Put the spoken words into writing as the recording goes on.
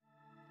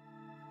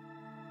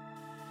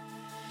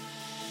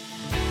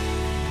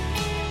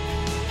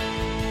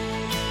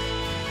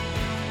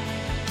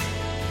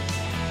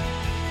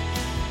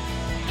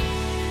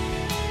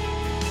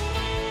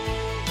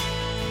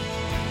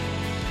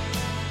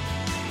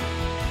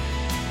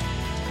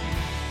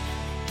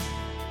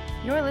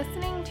You're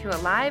listening to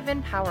Alive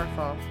and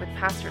Powerful with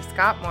Pastor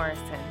Scott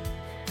Morrison.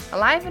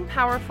 Alive and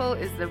Powerful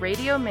is the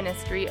radio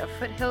ministry of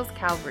Foothills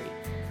Calvary,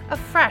 a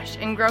fresh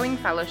and growing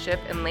fellowship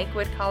in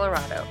Lakewood,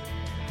 Colorado.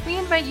 We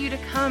invite you to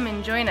come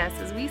and join us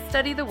as we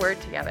study the Word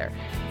together,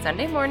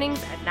 Sunday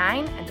mornings at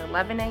 9 and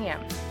 11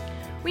 a.m.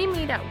 We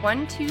meet at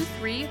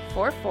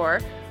 12344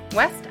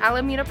 West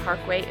Alameda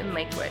Parkway in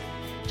Lakewood,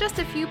 just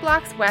a few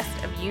blocks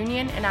west of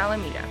Union and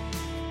Alameda.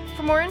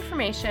 For more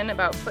information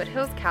about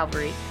Foothills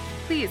Calvary,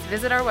 please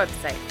visit our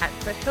website at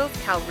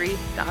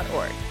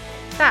foothillscalvary.org.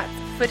 That's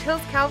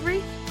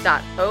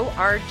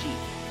foothillscalvary.org.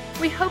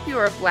 We hope you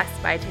are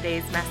blessed by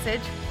today's message.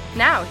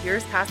 Now,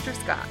 here's Pastor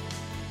Scott.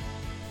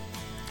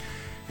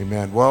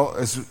 Amen. Well,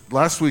 as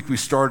last week we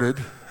started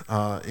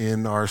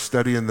in our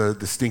study in the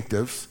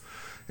distinctives,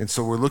 and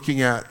so we're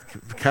looking at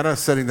kind of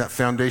setting that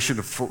foundation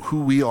of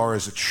who we are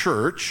as a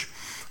church.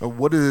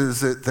 What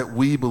is it that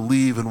we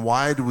believe, and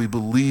why do we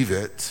believe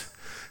it,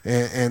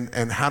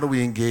 and how do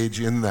we engage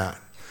in that?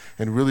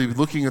 And really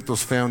looking at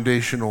those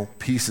foundational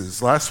pieces.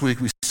 Last week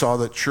we saw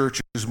that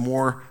church is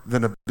more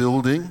than a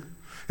building.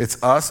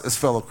 It's us as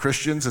fellow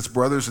Christians. It's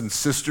brothers and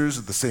sisters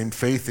of the same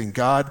faith in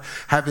God,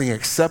 having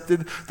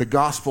accepted the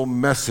gospel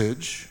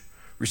message,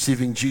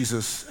 receiving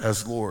Jesus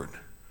as Lord.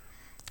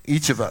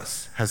 Each of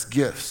us has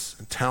gifts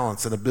and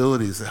talents and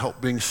abilities that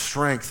help bring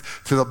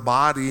strength to the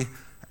body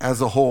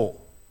as a whole.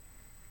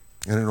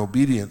 And in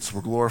obedience, we're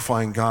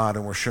glorifying God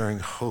and we're sharing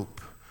hope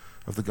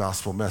of the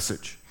gospel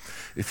message.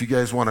 If you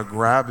guys want to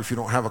grab, if you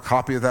don't have a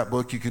copy of that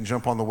book, you can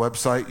jump on the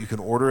website, you can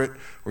order it,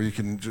 or you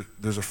can,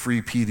 there's a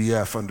free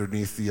PDF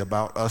underneath the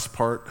About Us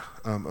part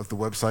of the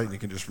website, and you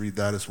can just read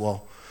that as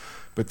well.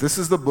 But this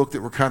is the book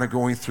that we're kind of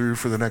going through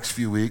for the next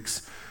few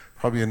weeks,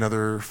 probably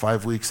another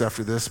 5 weeks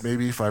after this,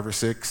 maybe 5 or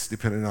 6,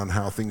 depending on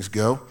how things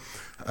go,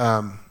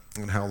 and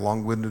how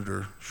long-winded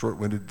or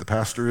short-winded the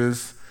pastor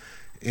is,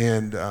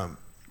 and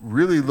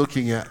really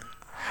looking at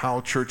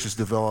how church is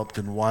developed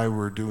and why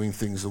we're doing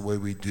things the way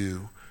we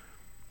do.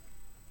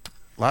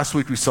 Last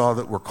week we saw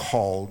that we're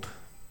called.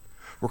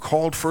 We're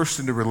called first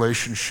into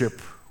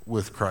relationship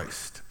with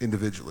Christ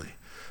individually.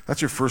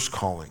 That's your first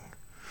calling.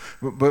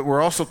 But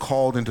we're also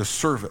called into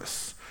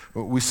service.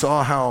 We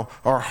saw how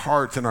our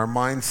heart and our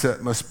mindset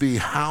must be,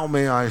 how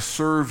may I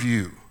serve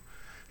you?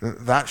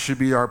 That should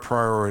be our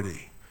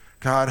priority.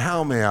 God,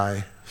 how may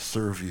I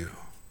serve you?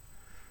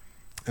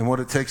 And what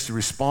it takes to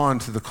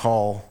respond to the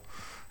call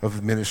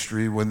of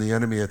ministry when the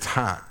enemy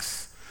attacks.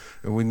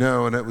 And we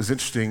know, and it was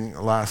interesting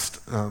last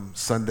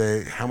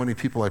Sunday, how many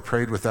people I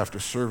prayed with after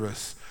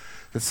service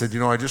that said,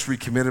 I just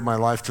recommitted my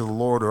life to the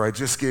Lord, or I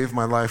just gave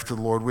my life to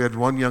the Lord. We had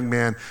one young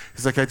man,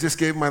 he's like, I just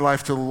gave my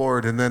life to the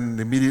Lord, and then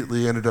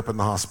immediately ended up in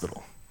the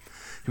hospital.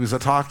 He was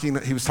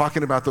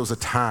talking about those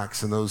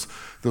attacks and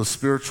the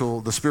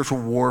spiritual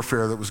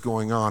warfare that was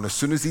going on. As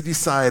soon as he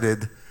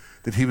decided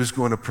that he was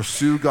going to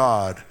pursue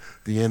God,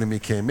 the enemy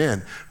came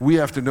in. We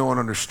have to know and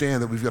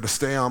understand that we've got to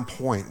stay on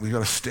point. We've got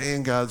to stay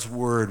in God's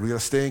word. We've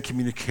got to stay in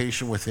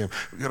communication with him.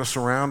 We've got to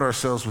surround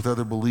ourselves with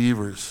other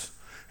believers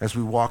as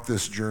we walk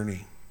this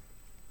journey.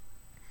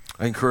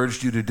 I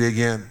encouraged you to dig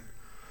in,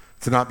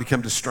 to not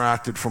become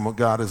distracted from what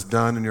God has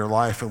done in your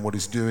life and what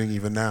he's doing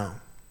even now.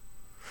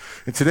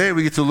 And today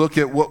we get to look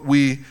at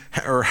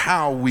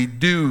how we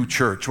do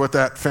church, what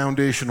that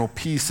foundational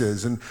piece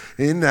is. And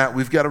in that,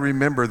 we've got to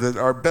remember that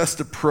our best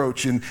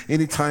approach in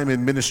any time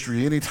in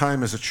ministry, any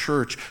time as a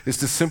church, is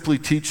to simply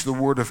teach the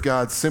Word of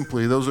God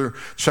simply. Those are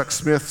Chuck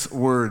Smith's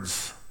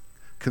words,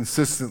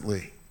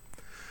 consistently.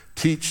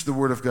 Teach the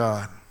Word of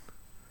God.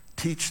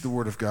 Teach the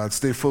Word of God.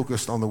 Stay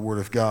focused on the Word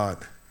of God.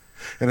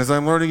 And as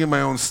I'm learning in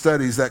my own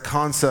studies, that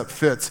concept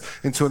fits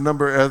into a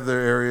number of other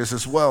areas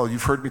as well.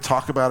 You've heard me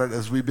talk about it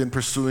as we've been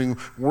pursuing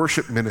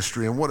worship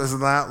ministry, and what does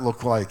that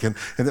look like? And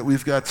that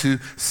we've got to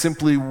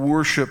simply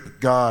worship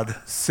God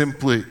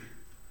simply.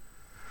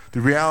 The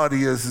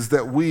reality is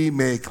that we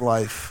make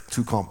life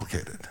too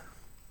complicated.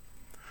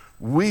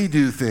 We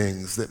do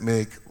things that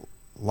make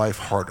life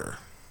harder,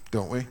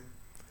 don't we?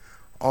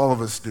 All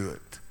of us do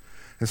it.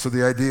 And so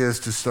the idea is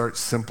to start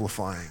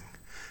simplifying.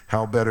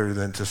 How better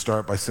than to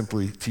start by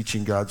simply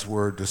teaching God's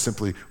word, to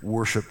simply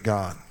worship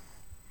God.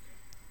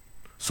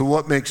 So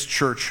what makes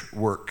church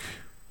work?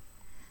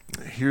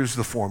 Here's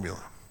the formula.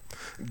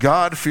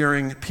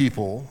 God-fearing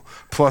people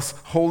plus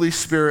Holy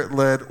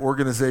Spirit-led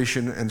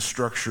organization and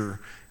structure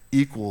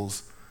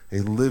equals a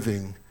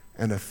living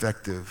and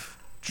effective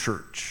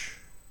church.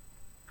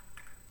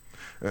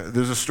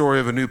 There's a story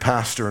of a new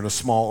pastor in a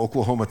small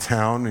Oklahoma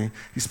town.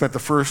 He spent the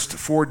first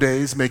 4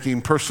 days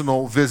making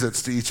personal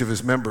visits to each of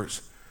his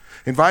members,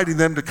 inviting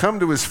them to come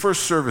to his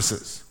first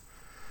services.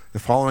 The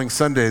following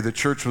Sunday, the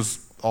church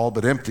was all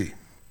but empty.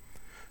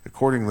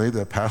 Accordingly,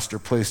 the pastor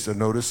placed a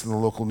notice in the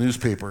local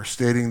newspaper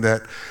stating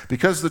that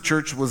because the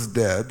church was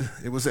dead,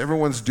 it was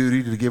everyone's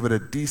duty to give it a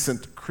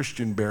decent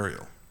Christian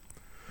burial.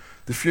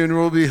 The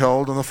funeral will be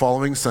held on the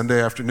following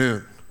Sunday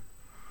afternoon.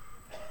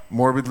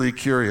 Morbidly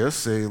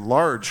curious, a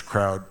large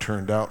crowd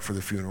turned out for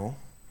the funeral.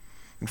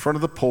 In front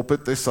of the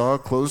pulpit, they saw a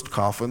closed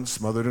coffin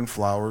smothered in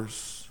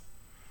flowers.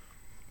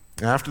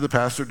 After the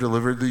pastor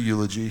delivered the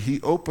eulogy,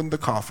 he opened the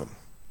coffin,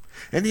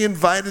 and he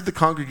invited the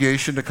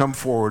congregation to come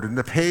forward and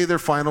to pay their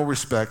final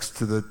respects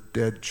to the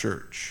dead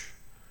church.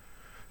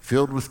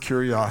 Filled with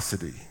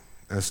curiosity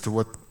as to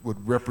what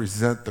would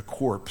represent the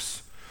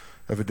corpse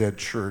of a dead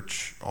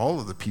church, all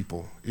of the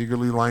people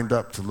eagerly lined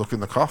up to look in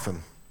the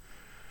coffin.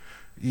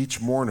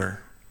 Each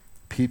mourner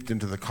peeped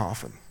into the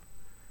coffin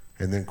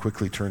and then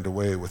quickly turned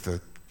away with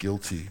a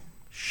guilty,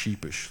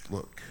 sheepish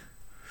look.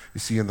 You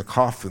see, in the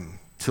coffin,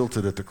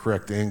 tilted at the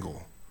correct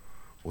angle,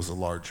 was a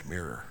large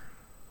mirror.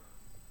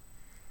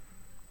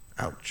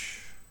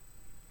 Ouch.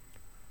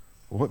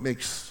 What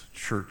makes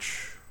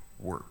church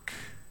work?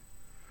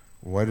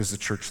 Why does the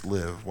church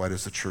live? Why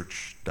does the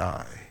church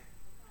die?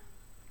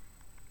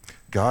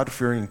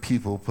 God-fearing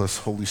people plus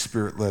Holy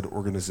Spirit-led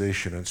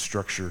organization and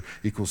structure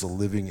equals a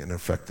living and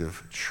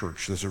effective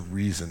church. There's a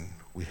reason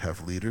we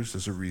have leaders.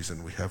 There's a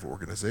reason we have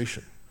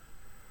organization.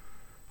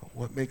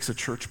 What makes a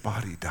church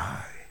body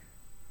die?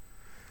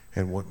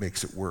 And what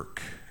makes it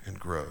work and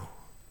grow?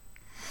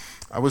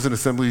 I was an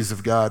Assemblies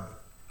of God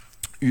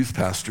youth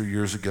pastor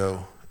years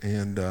ago,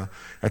 and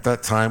at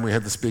that time we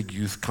had this big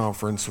youth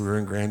conference. We were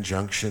in Grand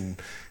Junction,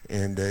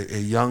 and a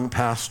young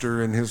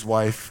pastor and his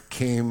wife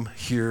came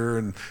here,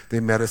 and they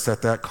met us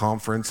at that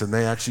conference, and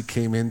they actually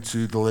came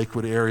into the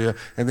Lakewood area,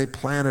 and they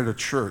planted a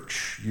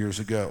church years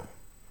ago.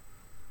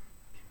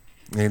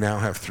 They now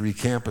have 3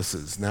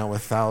 campuses, now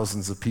with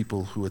thousands of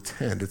people who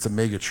attend. It's a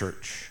mega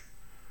church.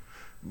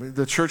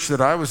 The church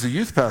that I was a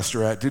youth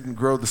pastor at didn't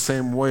grow the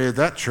same way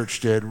that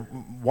church did.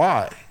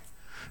 Why?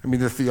 I mean,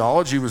 the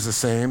theology was the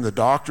same, the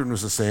doctrine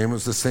was the same, it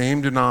was the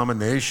same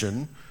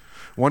denomination.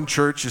 One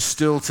church is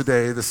still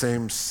today the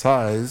same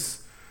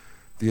size.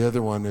 The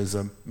other one is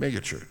a mega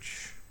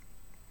church.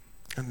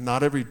 And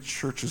not every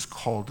church is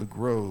called to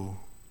grow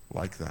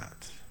like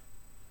that.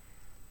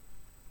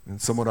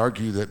 And some would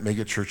argue that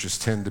mega churches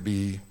tend to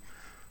be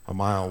a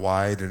mile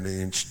wide and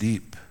an inch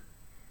deep.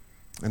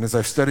 And as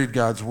I've studied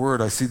God's word,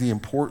 I see the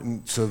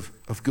importance of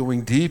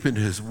going deep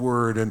into his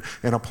word and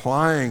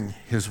applying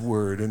his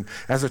word. And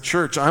as a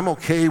church, I'm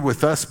okay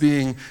with us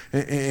being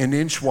an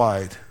inch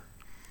wide,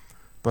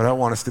 but I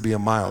want us to be a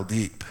mile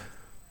deep.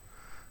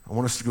 I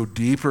want us to go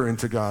deeper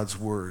into God's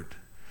word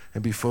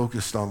and be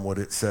focused on what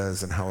it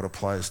says and how it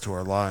applies to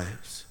our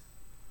lives.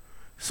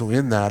 So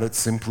in that, it's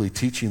simply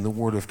teaching the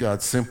word of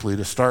God simply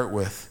to start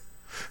with.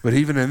 But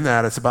even in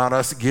that, it's about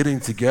us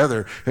getting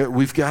together.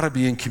 We've got to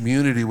be in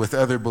community with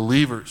other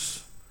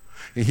believers.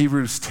 In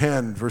Hebrews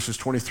 10, verses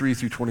 23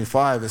 through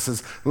 25, it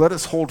says, "Let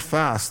us hold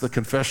fast the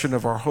confession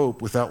of our hope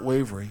without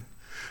wavering,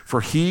 for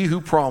he who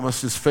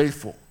promised is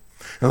faithful.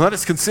 And let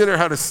us consider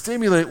how to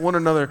stimulate one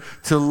another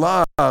to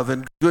love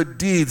and good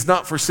deeds,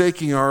 not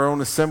forsaking our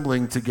own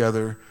assembling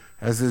together,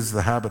 as is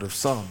the habit of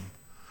some,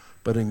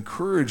 but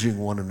encouraging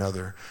one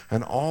another,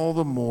 and all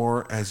the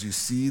more as you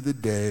see the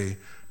day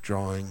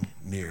drawing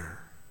near."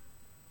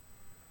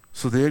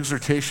 So the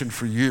exhortation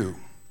for you,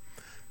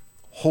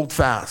 hold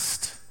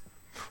fast.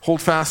 Hold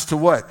fast to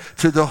what?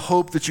 To the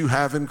hope that you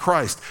have in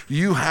Christ.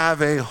 You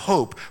have a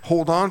hope.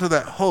 Hold on to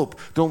that hope.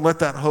 Don't let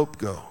that hope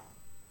go.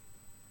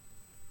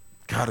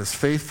 God is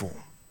faithful.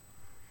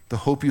 The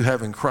hope you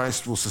have in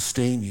Christ will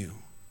sustain you.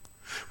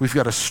 We've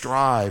got to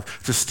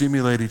strive to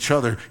stimulate each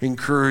other,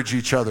 encourage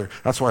each other.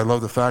 That's why I love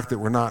the fact that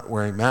we're not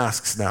wearing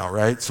masks now,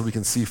 right? So we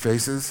can see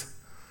faces.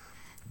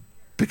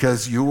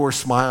 Because your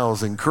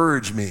smiles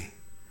encourage me.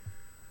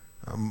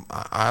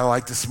 I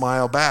like to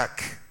smile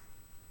back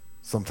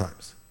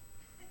sometimes.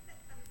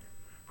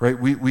 Right?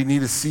 We need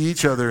to see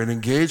each other and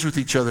engage with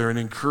each other and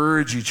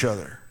encourage each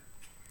other.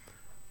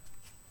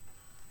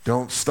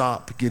 Don't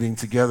stop getting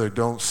together.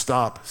 Don't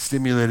stop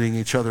stimulating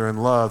each other in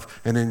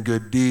love and in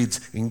good deeds.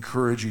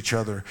 Encourage each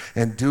other.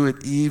 And do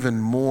it even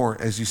more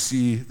as you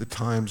see the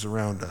times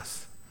around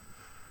us.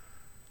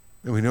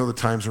 And we know the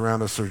times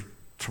around us are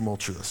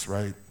tumultuous,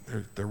 right?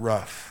 They're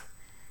rough.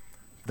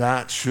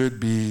 That should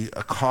be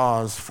a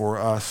cause for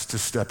us to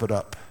step it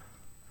up,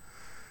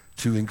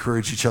 to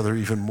encourage each other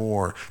even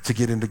more, to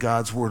get into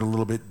God's word a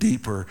little bit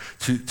deeper,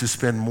 to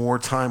spend more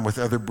time with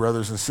other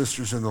brothers and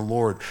sisters in the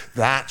Lord.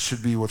 That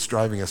should be what's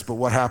driving us. But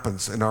what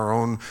happens in our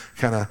own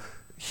kind of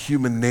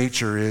human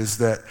nature is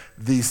that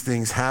these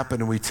things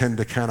happen and we tend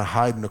to kind of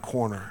hide in a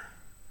corner.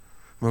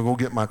 I'm going to go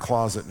get my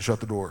closet and shut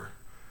the door.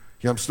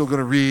 Yeah, I'm still going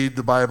to read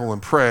the Bible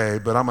and pray,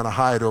 but I'm going to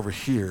hide over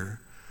here.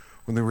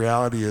 When the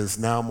reality is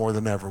now more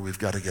than ever, we've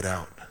got to get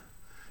out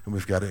and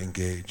we've got to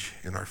engage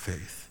in our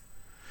faith.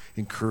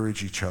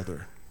 Encourage each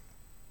other.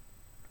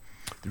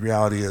 The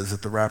reality is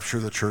that the rapture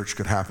of the church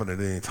could happen at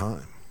any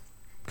time.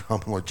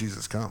 Come, Lord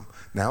Jesus, come.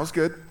 Now's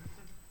good.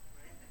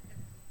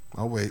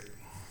 I'll wait.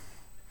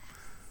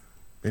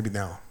 Maybe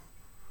now.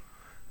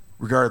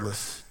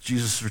 Regardless,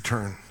 Jesus'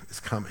 return is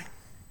coming.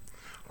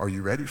 Are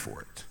you ready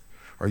for it?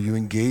 Are you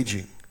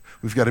engaging?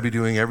 We've got to be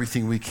doing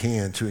everything we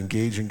can to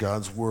engage in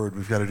God's word.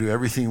 We've got to do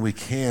everything we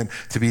can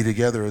to be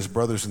together as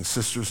brothers and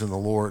sisters in the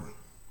Lord.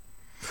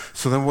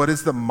 So then what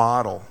is the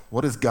model?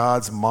 What is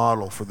God's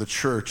model for the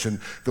church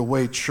and the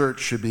way church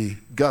should be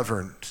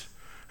governed?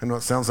 I know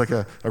it sounds like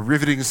a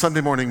riveting Sunday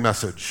morning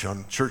message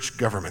on church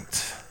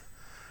government,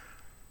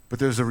 but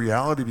there's a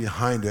reality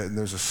behind it, and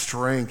there's a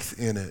strength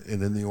in it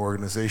and in the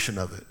organization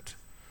of it.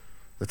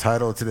 The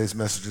title of today's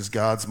message is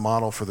God's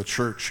Model for the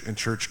Church and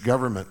Church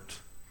Government.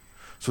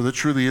 So there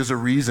truly is a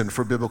reason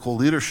for biblical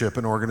leadership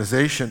and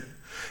organization.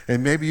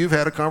 And maybe you've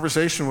had a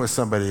conversation with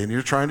somebody and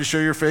you're trying to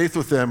share your faith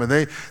with them, and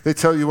they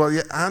tell you, well,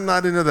 yeah, I'm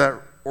not into that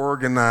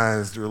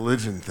organized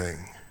religion thing.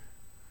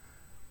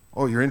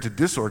 Oh, you're into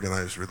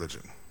disorganized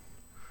religion.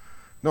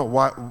 No,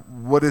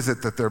 what is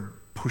it that they're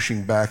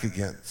pushing back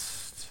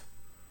against?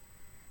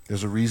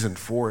 There's a reason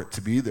for it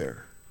to be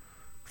there.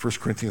 1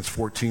 Corinthians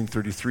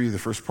 14:33, the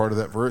first part of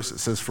that verse, it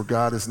says, for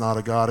God is not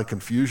a God of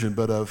confusion,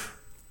 but of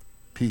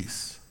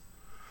peace.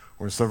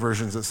 Or in some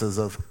versions it says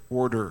of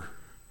order.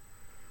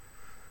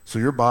 So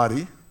your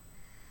body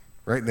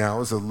right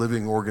now is a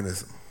living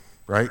organism,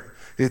 right?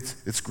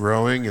 It's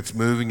growing, it's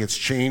moving, it's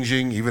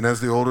changing. Even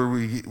as the older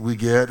we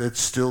get,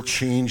 it's still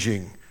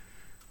changing.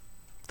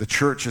 The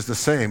church is the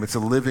same. It's a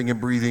living and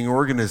breathing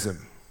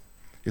organism.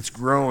 It's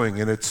growing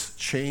and it's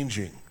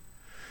changing.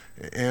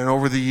 And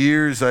over the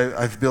years,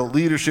 I've built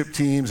leadership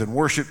teams and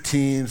worship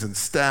teams and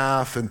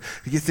staff, and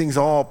you get things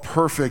all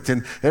perfect,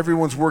 and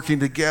everyone's working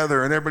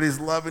together, and everybody's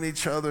loving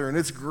each other, and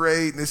it's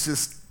great, and it's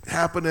just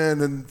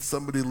happening, and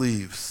somebody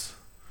leaves.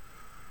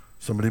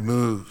 Somebody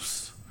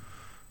moves.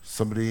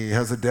 Somebody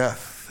has a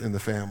death in the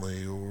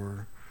family,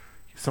 or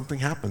something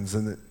happens,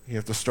 and you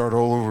have to start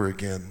all over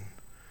again.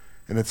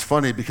 And it's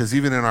funny, because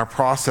even in our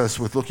process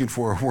with looking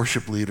for a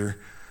worship leader,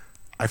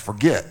 I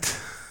forget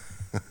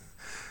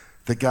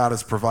that God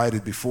has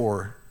provided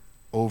before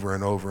over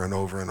and over and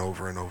over and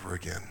over and over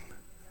again.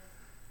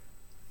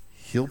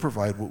 He'll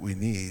provide what we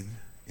need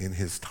in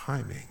his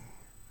timing.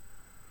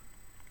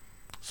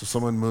 So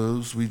someone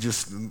moves.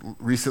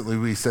 Recently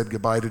we said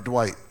goodbye to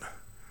Dwight,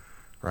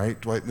 right?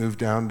 Dwight moved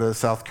down to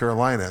South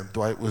Carolina.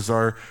 Dwight was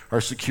our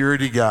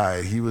security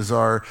guy. He was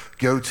our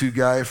go-to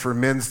guy for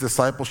men's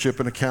discipleship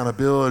and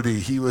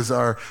accountability. He was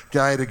our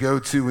guy to go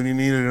to when you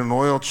needed an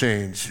oil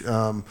change.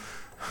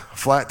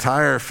 Flat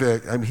tire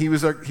fix. I mean, he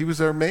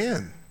was our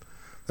man.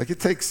 Like, it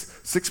takes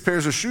 6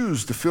 pairs of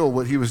shoes to fill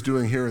what he was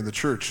doing here in the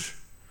church,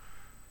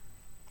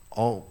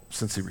 all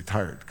since he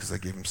retired, because I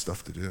gave him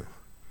stuff to do.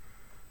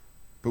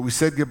 But we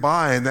said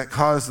goodbye, and that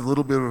caused a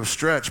little bit of a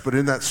stretch. But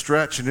in that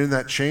stretch and in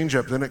that change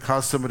up, then it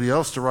caused somebody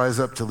else to rise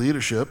up to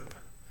leadership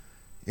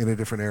in a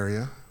different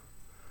area.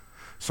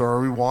 So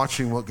are we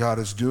watching what God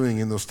is doing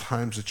in those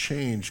times of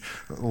change?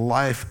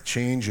 Life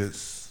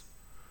changes.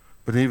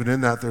 But even in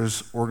that,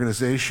 there's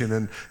organization,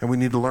 and we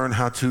need to learn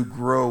how to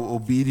grow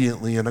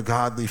obediently in a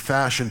godly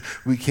fashion.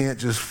 We can't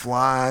just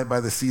fly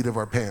by the seat of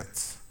our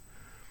pants.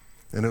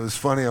 And it was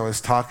funny, I was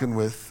talking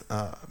with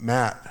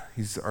Matt,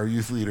 he's our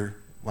youth leader,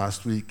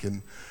 last week,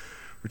 and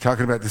we're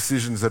talking about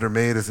decisions that are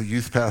made as a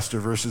youth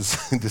pastor versus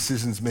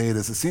decisions made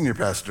as a senior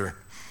pastor,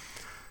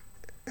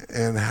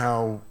 and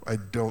how I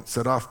don't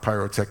set off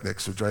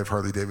pyrotechnics or drive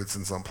Harley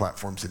Davidsons on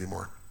platforms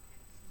anymore,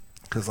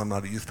 because I'm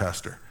not a youth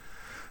pastor.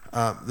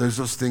 There's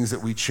those things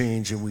that we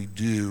change and we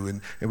do, and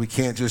we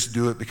can't just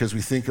do it because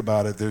we think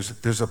about it.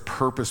 There's a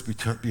purpose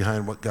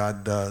behind what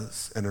God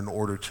does and an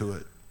order to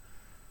it.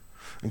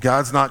 And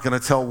God's not going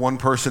to tell one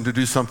person to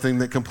do something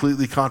that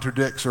completely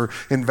contradicts or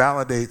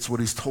invalidates what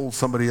he's told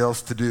somebody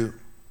else to do.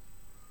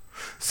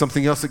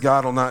 Something else that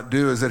God will not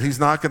do is that he's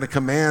not going to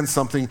command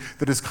something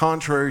that is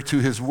contrary to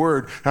his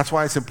word. That's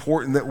why it's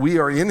important that we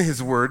are in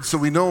his word so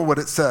we know what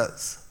it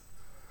says.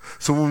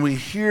 So when we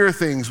hear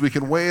things, we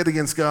can weigh it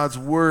against God's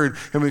word,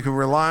 and we can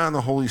rely on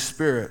the Holy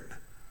Spirit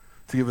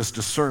to give us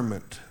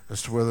discernment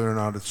as to whether or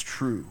not it's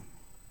true.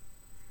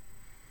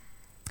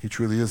 He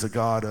truly is a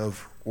God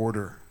of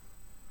order.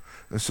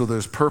 And so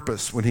there's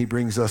purpose when he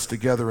brings us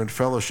together in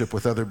fellowship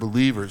with other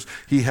believers.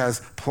 He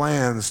has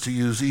plans to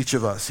use each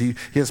of us. He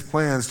has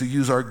plans to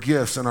use our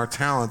gifts and our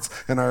talents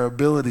and our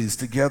abilities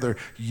together,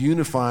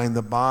 unifying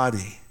the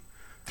body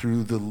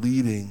through the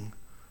leading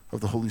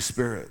of the Holy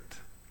Spirit.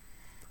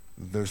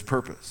 There's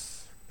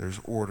purpose.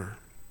 There's order.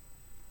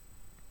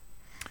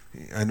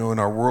 I know in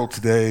our world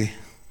today,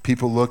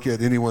 people look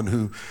at anyone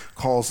who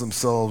calls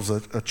themselves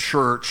a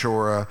church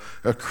or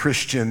a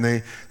Christian,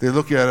 they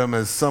look at them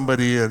as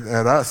somebody, at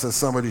us as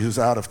somebody who's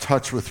out of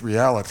touch with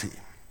reality,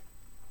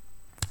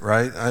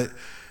 right?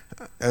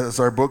 As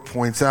our book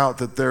points out,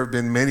 that there have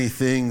been many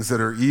things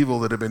that are evil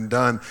that have been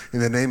done in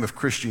the name of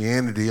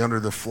Christianity, under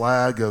the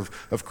flag of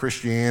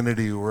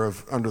Christianity, or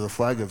under the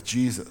flag of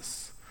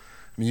Jesus.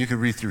 I mean, you can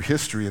read through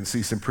history and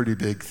see some pretty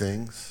big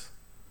things.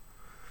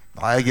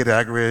 I get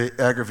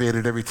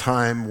aggravated every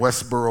time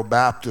Westboro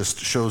Baptist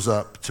shows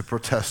up to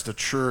protest a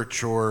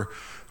church or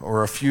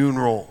a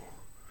funeral,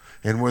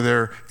 and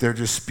where they're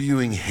just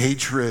spewing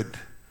hatred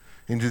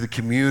into the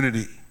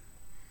community.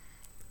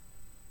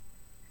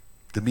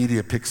 The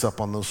media picks up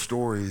on those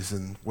stories,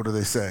 and what do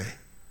they say?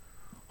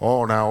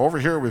 Oh, now over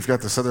here we've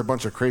got this other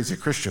bunch of crazy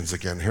Christians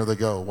again. Here they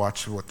go.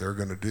 Watch what they're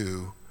going to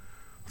do.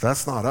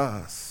 That's not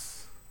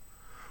us.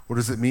 What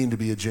does it mean to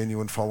be a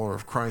genuine follower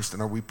of Christ,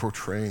 and are we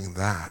portraying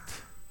that?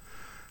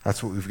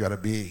 That's what we've got to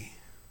be.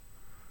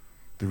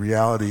 The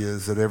reality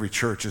is that every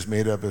church is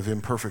made up of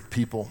imperfect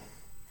people.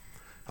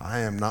 I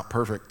am not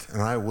perfect,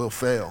 and I will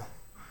fail.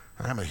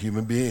 I am a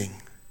human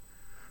being.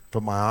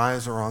 But my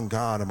eyes are on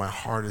God, and my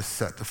heart is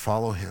set to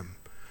follow him.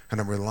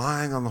 And I'm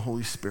relying on the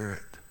Holy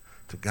Spirit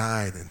to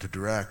guide and to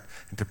direct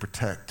and to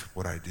protect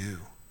what I do.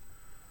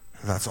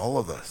 And that's all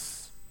of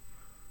us.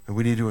 And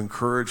we need to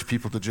encourage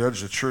people to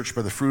judge the church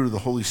by the fruit of the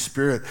Holy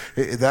Spirit.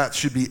 That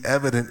should be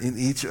evident in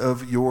each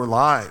of your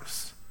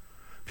lives.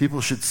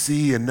 People should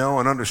see and know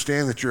and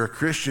understand that you're a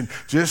Christian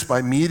just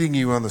by meeting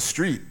you on the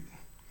street,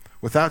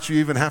 without you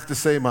even have to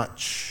say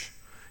much.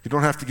 You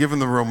don't have to give them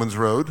the Romans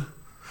road.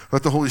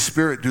 Let the Holy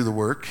Spirit do the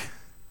work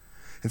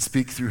and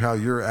speak through how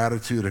your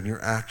attitude and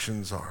your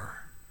actions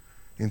are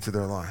into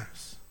their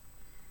lives.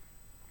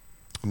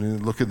 When you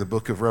look in the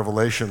book of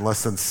Revelation,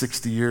 less than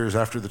 60 years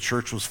after the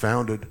church was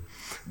founded,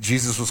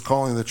 Jesus was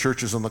calling the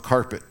churches on the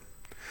carpet.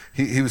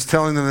 He was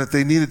telling them that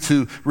they needed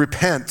to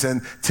repent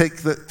and take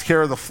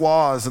care of the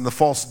flaws and the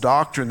false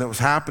doctrine that was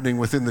happening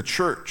within the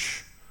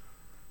church.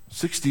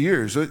 60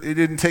 years. It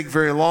didn't take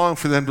very long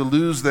for them to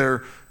lose their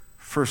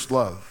first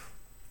love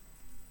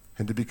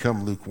and to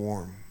become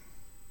lukewarm.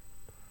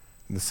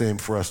 And the same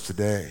for us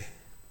today.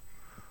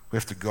 We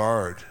have to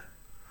guard.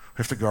 We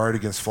have to guard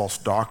against false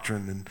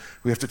doctrine, and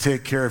we have to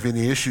take care of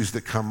any issues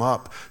that come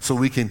up so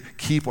we can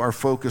keep our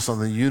focus on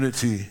the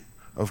unity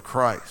of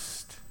Christ.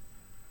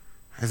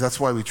 And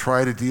that's why we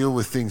try to deal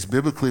with things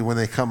biblically when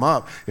they come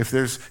up. If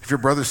your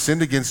brother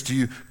sinned against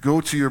you, go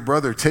to your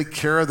brother. Take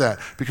care of that,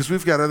 because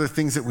we've got other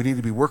things that we need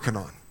to be working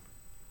on.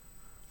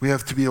 We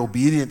have to be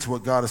obedient to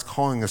what God is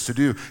calling us to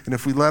do. And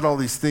if we let all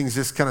these things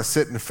just kind of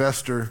sit and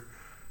fester,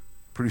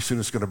 pretty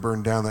soon it's going to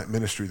burn down that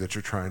ministry that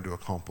you're trying to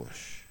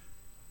accomplish.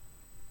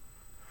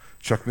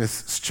 Chuck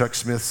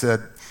Smith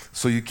said,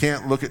 so you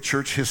can't look at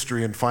church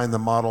history and find the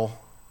model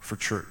for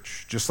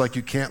church, just like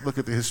you can't look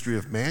at the history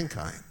of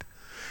mankind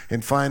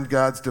and find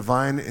God's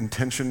divine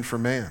intention for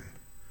man.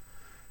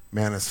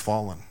 Man has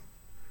fallen,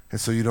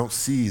 and so you don't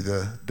see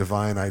the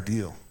divine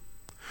ideal.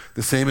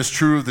 The same is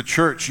true of the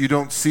church. You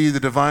don't see the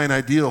divine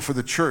ideal for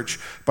the church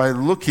by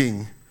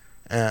looking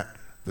at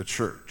the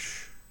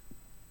church.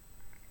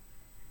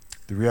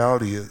 The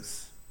reality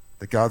is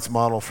that God's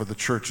model for the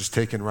church is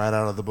taken right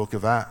out of the book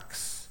of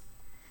Acts.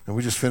 And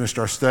we just finished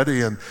our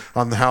study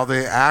on how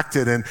they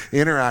acted and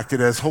interacted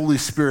as Holy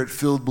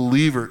Spirit-filled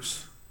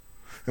believers.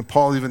 And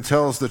Paul even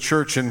tells the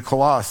church in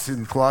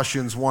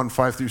Colossians 1,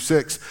 5 through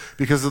 6,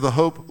 because of the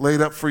hope laid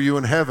up for you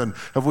in heaven,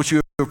 of which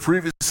you have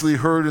previously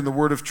heard in the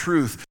word of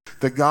truth,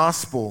 the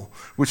gospel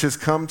which has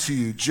come to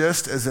you,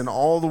 just as in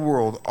all the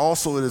world,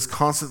 also it is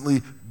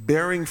constantly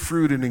bearing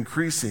fruit and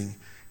increasing,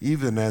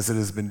 even as it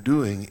has been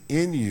doing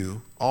in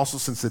you, also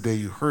since the day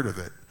you heard of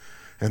it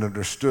and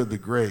understood the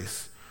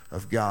grace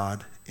of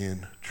God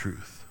in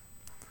truth.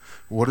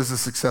 What does a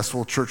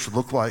successful church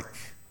look like?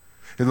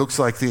 It looks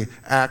like the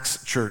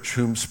Acts church,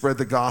 whom spread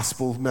the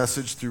gospel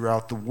message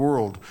throughout the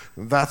world.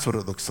 That's what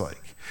it looks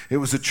like. It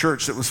was a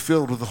church that was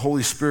filled with the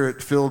Holy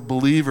Spirit-filled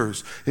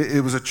believers.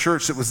 It was a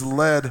church that was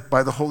led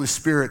by the Holy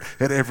Spirit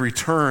at every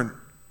turn.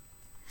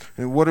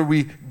 And what are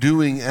we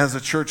doing as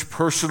a church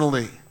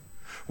personally?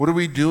 What are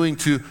we doing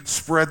to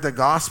spread the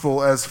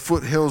gospel as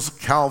Foothills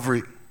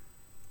Calvary?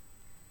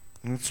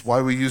 And that's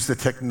why we use the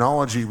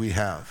technology we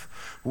have.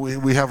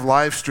 We have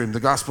live stream. The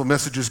gospel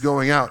message is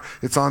going out.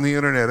 It's on the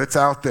internet. It's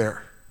out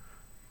there.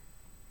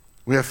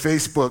 We have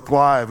Facebook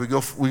Live. We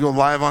go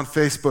live on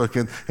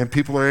Facebook, and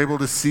people are able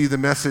to see the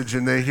message,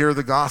 and they hear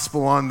the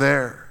gospel on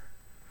there.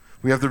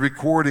 We have the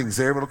recordings.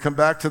 They're able to come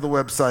back to the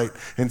website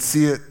and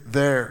see it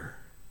there.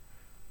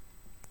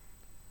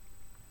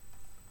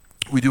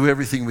 We do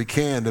everything we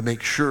can to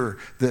make sure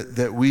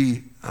that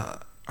we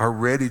are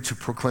ready to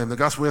proclaim the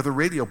gospel. We have the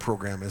radio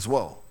program as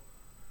well.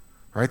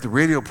 Right? The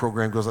radio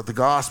program goes out. The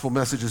gospel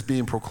message is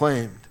being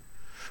proclaimed.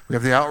 We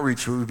have the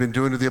outreach we've been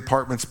doing to the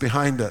apartments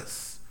behind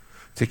us,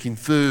 taking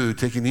food,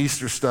 taking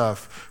Easter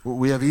stuff.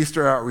 We have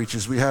Easter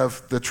outreaches. We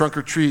have the trunk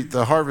or treat,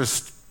 the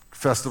harvest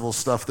festival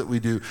stuff that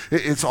we do.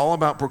 It's all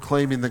about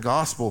proclaiming the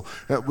gospel.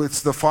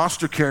 It's the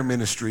foster care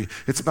ministry.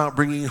 It's about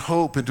bringing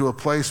hope into a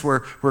place where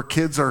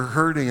kids are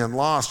hurting and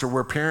lost, or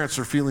where parents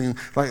are feeling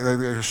like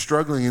they're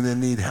struggling and they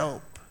need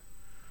help.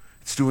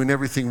 It's doing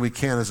everything we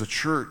can as a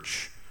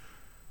church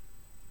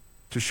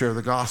to share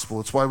the gospel.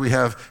 It's why we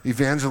have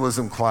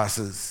evangelism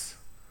classes,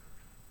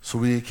 so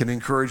we can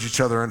encourage each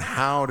other on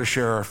how to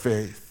share our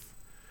faith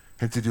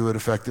and to do it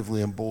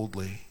effectively and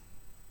boldly.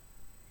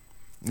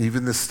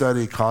 Even this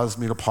study caused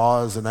me to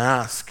pause and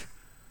ask,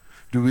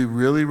 do we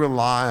really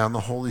rely on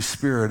the Holy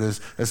Spirit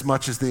as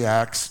much as the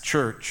Acts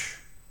church?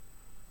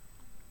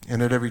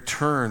 And at every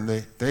turn,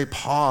 they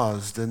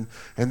paused and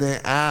they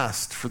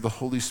asked for the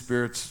Holy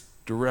Spirit's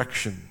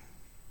direction.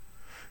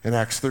 In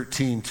Acts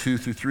 13, 2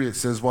 through 3, it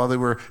says, while they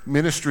were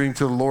ministering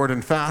to the Lord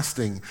and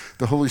fasting,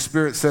 the Holy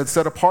Spirit said,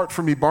 set apart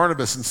for me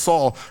Barnabas and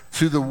Saul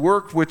to the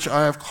work which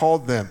I have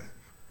called them.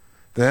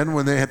 Then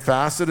when they had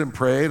fasted and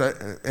prayed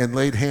and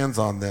laid hands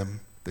on them,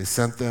 they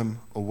sent them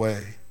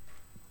away.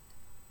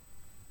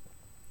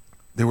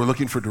 They were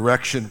looking for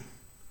direction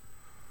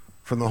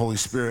from the Holy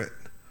Spirit.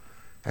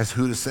 as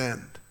who to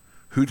send,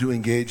 who to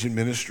engage in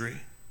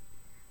ministry.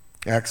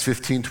 Acts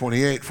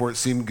 15:28, for it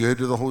seemed good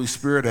to the Holy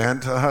Spirit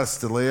and to us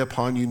to lay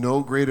upon you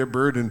no greater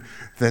burden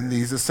than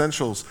these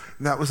essentials.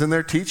 And that was in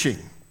their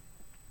teaching.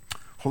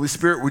 Holy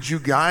Spirit, would you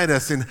guide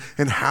us in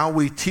how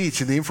we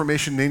teach and the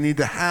information they need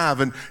to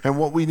have and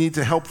what we need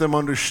to help them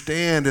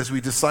understand as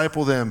we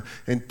disciple them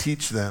and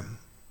teach them.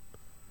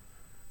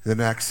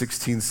 Then Acts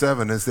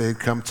 16:7, as they had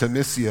come to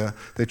Mysia,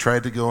 they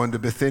tried to go into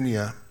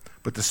Bithynia,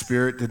 but the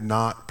Spirit did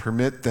not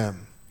permit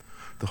them.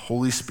 The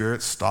Holy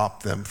Spirit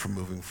stopped them from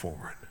moving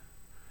forward.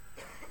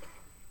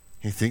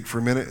 You think for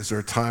a minute, is there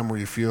a time where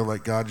you feel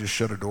like God just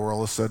shut a door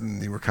all of a sudden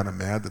and you were kind of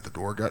mad that the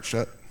door got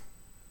shut?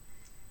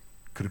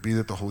 Could it be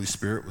that the Holy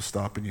Spirit was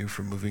stopping you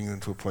from moving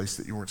into a place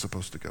that you weren't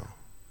supposed to go?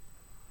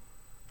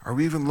 Are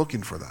we even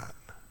looking for that?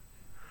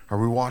 Are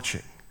we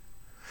watching?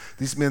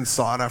 These men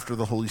sought after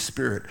the Holy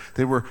Spirit.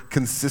 They were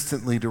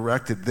consistently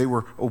directed. They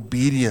were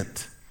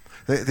obedient.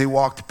 They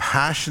walked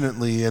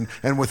passionately and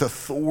with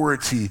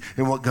authority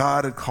in what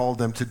God had called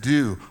them to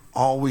do,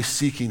 always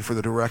seeking for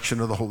the direction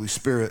of the Holy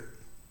Spirit.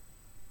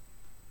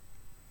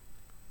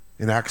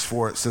 In Acts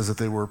 4, it says that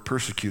they were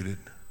persecuted.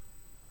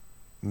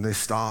 And they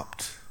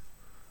stopped.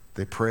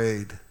 They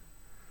prayed.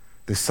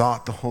 They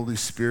sought the Holy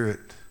Spirit.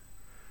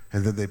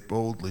 And then they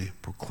boldly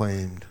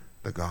proclaimed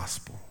the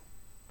gospel.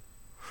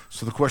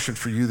 So the question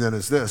for you then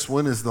is this: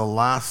 when is the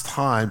last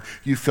time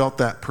you felt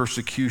that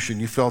persecution?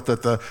 You felt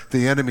that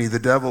the enemy, the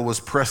devil, was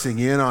pressing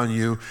in on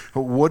you.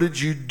 But what did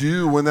you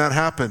do when that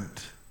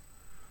happened?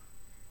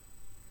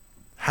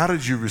 How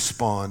did you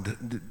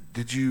respond?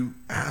 Did you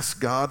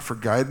ask God for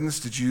guidance?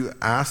 Did you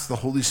ask the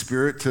Holy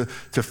Spirit to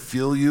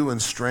fill you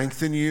and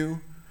strengthen you,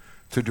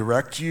 to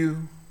direct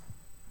you?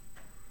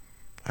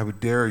 I would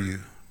dare you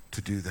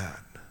to do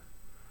that.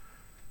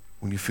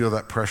 When you feel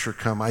that pressure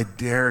come, I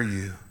dare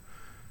you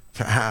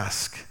to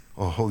ask,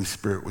 oh, Holy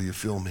Spirit, will you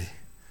fill me?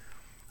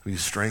 Will you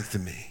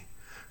strengthen me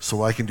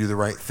so I can do the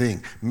right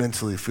thing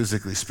mentally,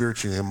 physically,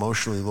 spiritually,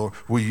 emotionally, Lord?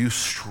 Will you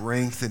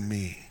strengthen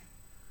me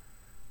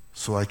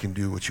so I can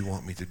do what you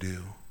want me to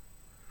do?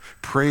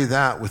 Pray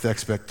that with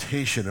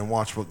expectation and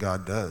watch what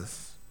God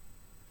does.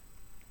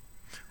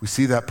 We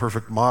see that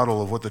perfect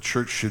model of what the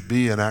church should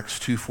be in Acts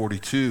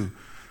 2:42.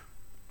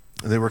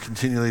 They were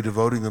continually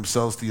devoting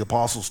themselves to the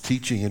apostles'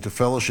 teaching and to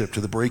fellowship,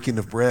 to the breaking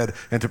of bread,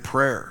 and to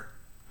prayer.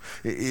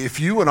 If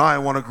you and I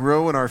want to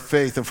grow in our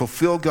faith and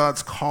fulfill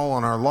God's call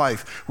on our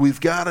life, we've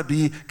got to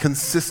be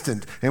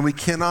consistent, and we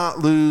cannot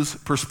lose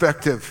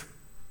perspective.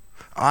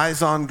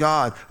 Eyes on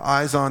God,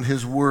 eyes on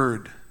His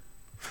Word.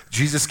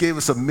 Jesus gave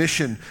us a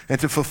mission, and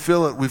to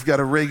fulfill it, we've got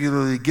to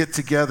regularly get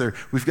together.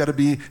 We've got to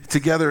be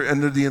together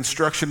under the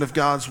instruction of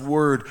God's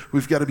Word.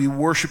 We've got to be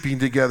worshiping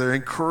together,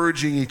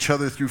 encouraging each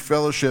other through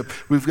fellowship.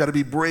 We've got to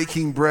be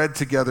breaking bread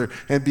together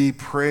and be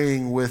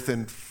praying with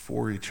and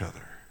for each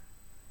other.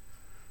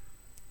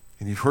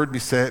 And you've heard me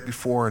say it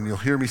before, and you'll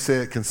hear me say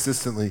it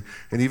consistently.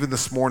 And even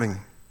this morning,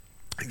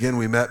 again,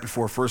 we met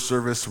before first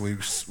service, and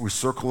we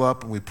circle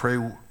up and we pray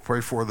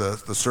for the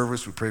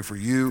service. We pray for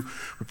you.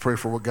 We pray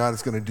for what God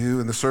is going to do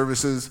in the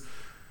services.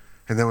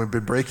 And then we've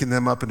been breaking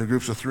them up into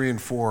groups of 3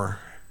 and 4,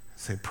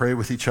 saying pray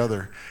with each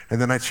other.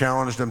 And then I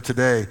challenged them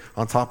today.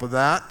 On top of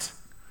that,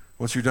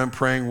 once you're done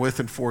praying with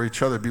and for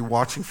each other, be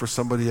watching for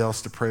somebody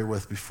else to pray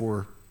with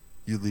before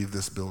you leave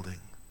this building.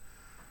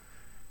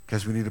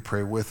 Because we need to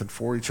pray with and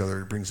for each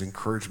other. It brings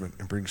encouragement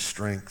and brings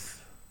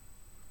strength.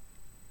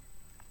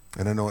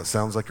 And I know it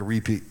sounds like a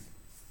repeat,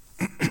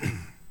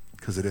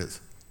 because it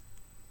is.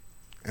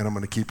 And I'm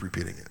going to keep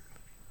repeating it,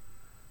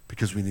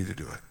 because we need to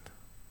do it.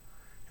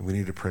 And we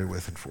need to pray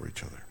with and for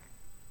each other.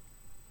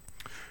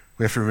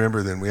 We have to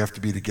remember then, we have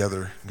to be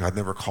together. God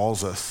never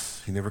calls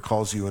us. He never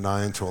calls you and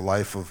I into a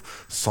life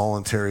of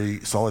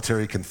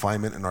solitary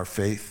confinement in our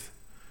faith.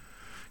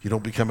 You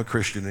don't become a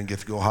Christian and get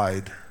to go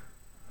hide.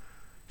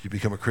 You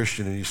become a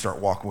Christian and you start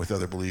walking with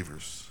other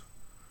believers.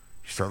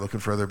 You start looking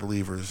for other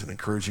believers and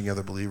encouraging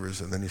other believers,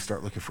 and then you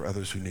start looking for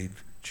others who need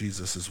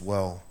Jesus as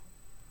well.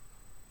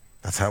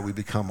 That's how we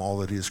become all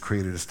that He has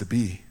created us to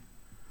be.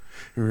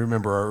 You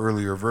remember our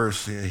earlier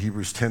verse,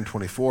 Hebrews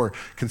 10:24,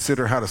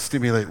 consider how to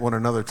stimulate one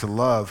another to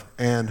love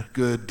and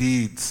good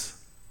deeds.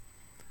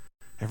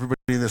 Everybody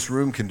in this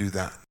room can do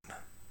that.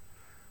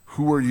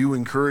 Who are you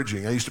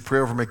encouraging? I used to pray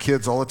over my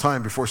kids all the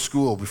time before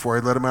school, before I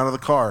let them out of the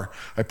car.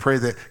 I pray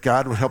that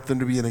God would help them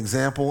to be an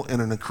example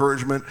and an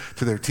encouragement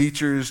to their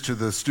teachers, to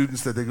the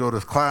students that they go to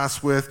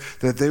class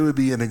with, that they would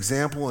be an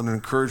example and an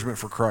encouragement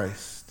for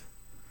Christ.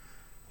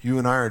 You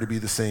and I are to be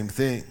the same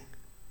thing.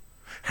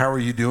 How are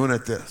you doing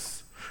at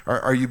this?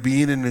 Are you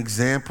being an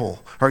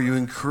example? Are you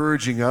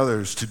encouraging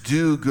others to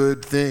do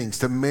good things,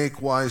 to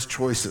make wise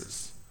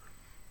choices?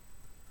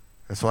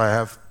 That's why I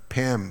have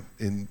Pam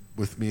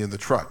with me in the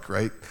truck,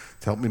 right?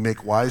 To help me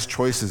make wise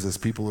choices as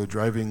people are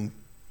driving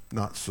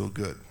not so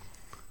good.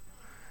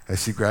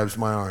 As she grabs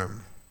my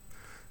arm.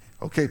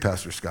 Okay,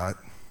 Pastor Scott.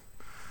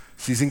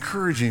 She's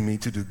encouraging me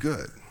to do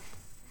good.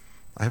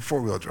 I have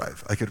 4-wheel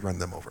drive. I could run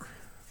them over.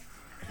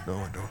 No,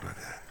 don't do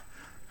that.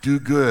 Do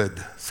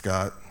good,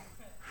 Scott.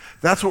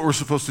 That's what we're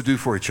supposed to do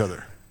for each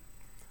other.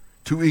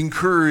 to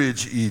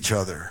encourage each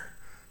other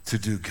to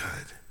do good,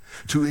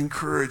 to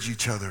encourage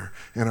each other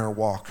in our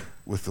walk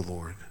with the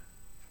Lord.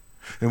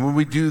 And when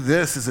we do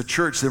this as a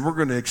church, then we're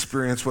going to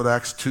experience what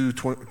Acts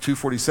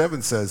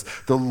 2:47 says.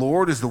 The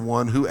Lord is the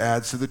one who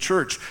adds to the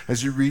church.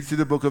 As you read through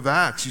the book of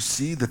Acts, you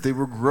see that they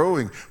were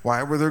growing.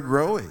 Why were they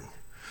growing?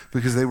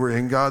 Because they were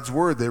in God's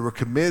word. They were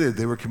committed.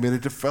 They were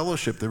committed to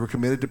fellowship. They were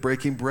committed to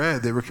breaking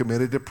bread. They were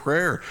committed to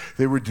prayer.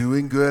 They were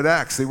doing good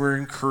acts. They were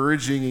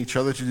encouraging each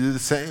other to do the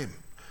same.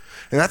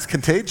 And that's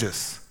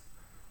contagious.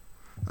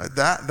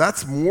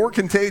 That's more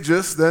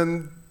contagious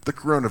than the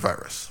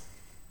coronavirus.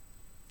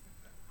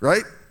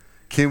 Right?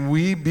 Can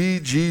we be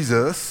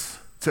Jesus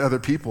to other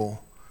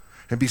people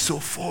and be so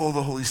full of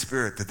the Holy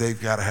Spirit that they've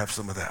got to have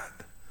some of that?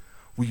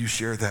 Will you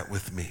share that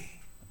with me?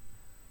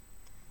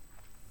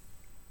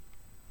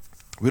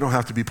 We don't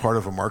have to be part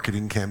of a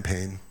marketing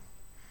campaign.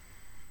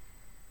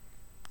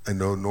 I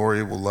know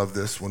Nori will love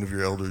this, one of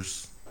your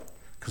elders,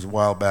 because a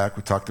while back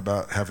we talked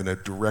about having a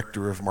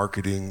director of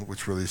marketing,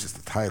 which really is just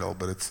a title,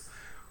 but it's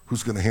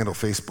who's going to handle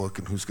Facebook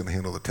and who's going to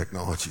handle the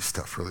technology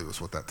stuff, really was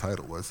what that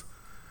title was.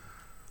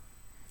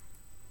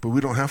 But we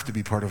don't have to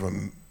be part of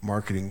a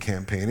marketing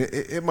campaign.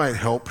 It might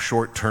help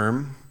short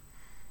term,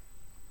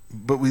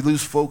 but we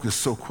lose focus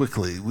so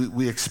quickly.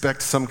 We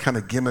expect some kind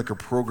of gimmick or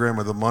program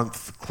of the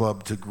month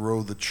club to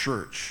grow the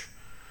church.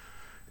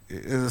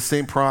 It's the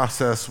same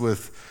process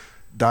with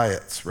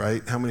diets,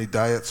 right? How many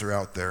diets are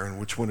out there and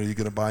which one are you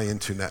going to buy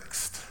into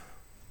next?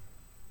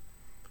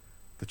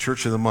 The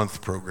Church of the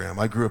Month program.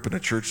 I grew up in a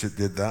church that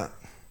did that.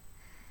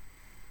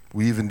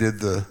 We even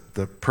did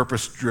the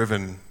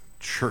purpose-driven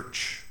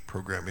church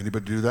program.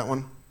 Anybody do that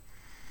one?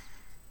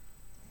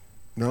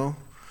 No?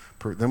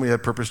 Then we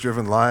had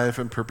purpose-driven life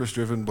and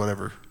purpose-driven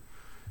whatever.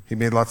 He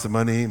made lots of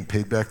money and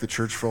paid back the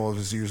church for all of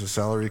his years of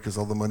salary because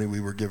all the money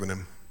we were giving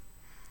him.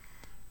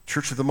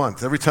 Church of the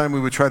Month. Every time we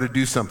would try to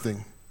do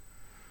something,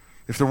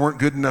 if there weren't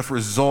good enough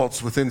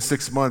results within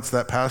 6 months,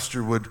 that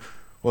pastor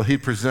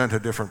he'd present a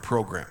different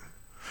program.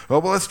 Oh,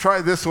 well, let's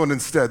try this one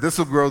instead. This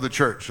will grow the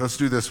church. Let's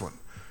do this one.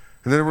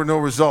 And there were no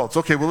results.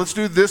 Okay, well, let's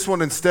do this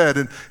one instead,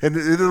 and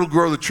it'll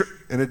grow the church.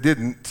 And it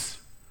didn't.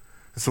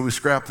 And so we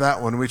scrapped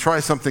that one, and we try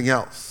something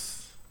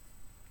else.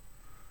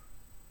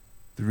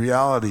 The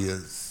reality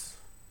is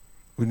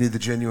we need the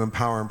genuine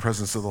power and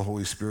presence of the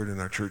Holy Spirit in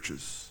our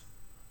churches.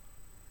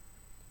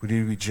 We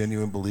need to be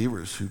genuine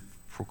believers who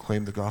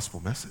proclaim the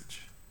gospel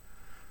message.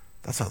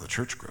 That's how the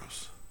church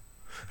grows.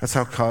 That's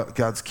how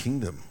God's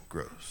kingdom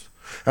grows.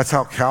 That's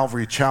how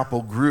Calvary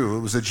Chapel grew.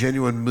 It was a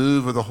genuine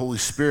move of the Holy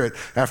Spirit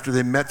after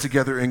they met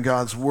together in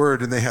God's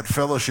word and they had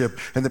fellowship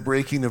and the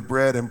breaking of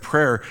bread and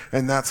prayer.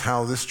 And that's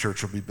how this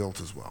church will be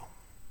built as well.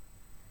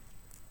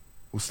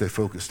 We'll stay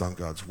focused on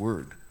God's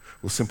word.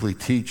 We'll simply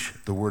teach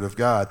the word of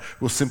God.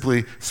 We'll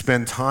simply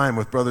spend time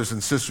with brothers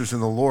and sisters in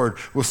the Lord.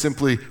 We'll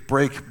simply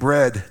break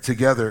bread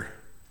together.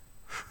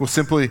 We'll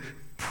simply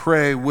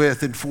pray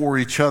with and for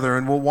each other,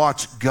 and we'll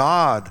watch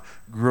God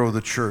grow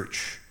the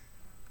church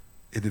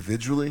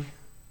individually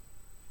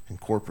and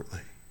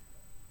corporately.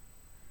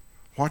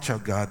 Watch how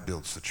God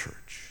builds the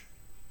church.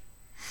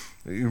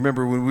 You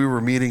remember when we were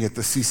meeting at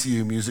the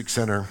CCU Music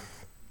Center,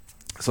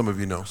 some of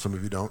you know, some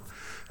of you don't,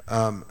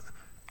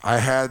 I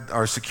had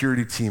our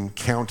security team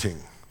counting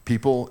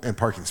people and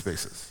parking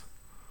spaces,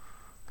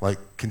 like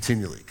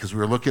continually, because we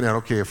were looking at,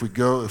 okay, if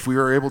we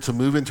are able to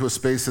move into a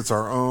space that's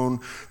our own,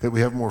 that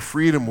we have more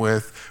freedom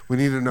with, we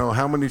need to know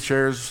how many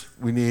chairs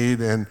we need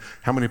and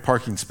how many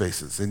parking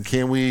spaces. And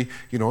can we,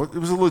 it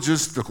was a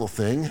logistical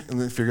thing, and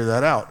then figure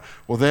that out.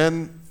 Well,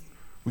 then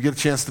we get a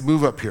chance to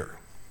move up here.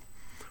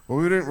 Well,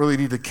 we didn't really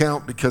need to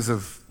count because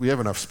we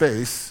have enough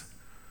space,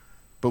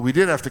 but we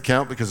did have to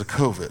count because of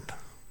COVID.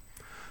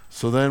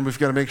 So then we've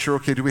got to make sure,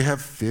 okay, do we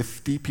have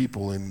 50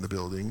 people in the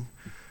building?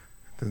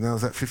 And now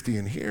is that 50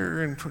 in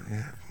here? And 20,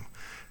 yeah.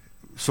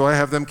 So I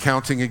have them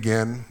counting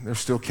again. They're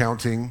still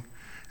counting.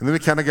 And then we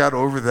kind of got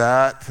over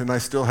that, and I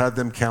still had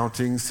them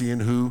counting, seeing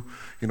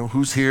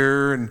who's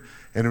here. And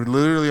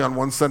literally on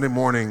one Sunday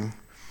morning,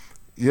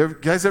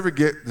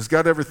 does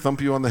God ever thump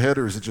you on the head,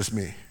 or is it just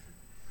me?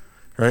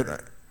 Right? I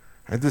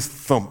had this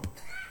thump,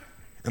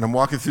 and I'm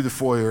walking through the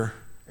foyer,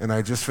 and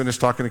I just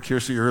finished talking to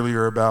Kiersey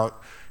earlier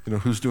about,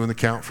 who's doing the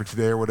count for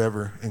today or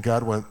whatever, and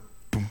God went,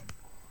 boom,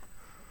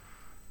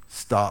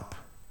 stop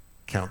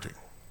counting.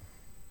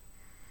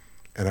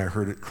 And I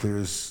heard it clear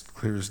as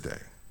day.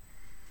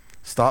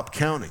 Stop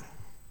counting.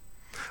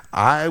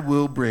 I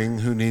will bring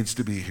who needs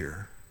to be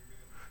here.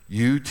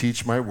 You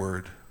teach my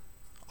word.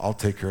 I'll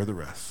take care of the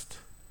rest.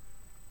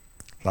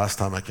 Last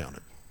time I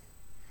counted.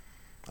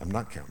 I'm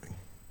not counting.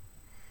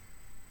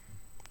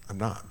 I'm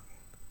not.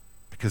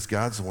 Because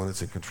God's the one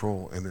that's in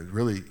control, and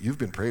you've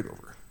been prayed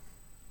over.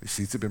 These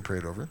seats have been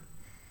prayed over.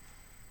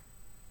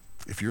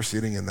 If you're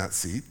sitting in that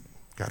seat,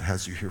 God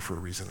has you here for a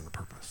reason and a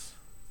purpose.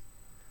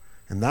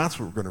 And that's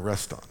what we're going to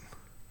rest on.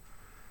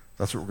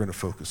 That's what we're going to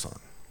focus on.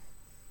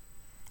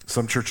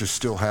 Some churches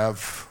still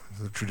have,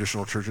 the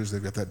traditional churches,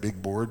 they've got that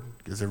big board.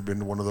 You guys ever been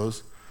to one of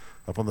those?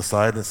 Up on the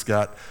side, and it's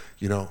got,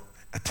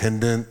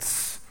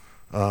 attendance,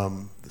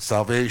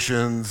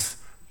 salvations,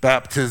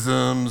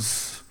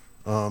 baptisms,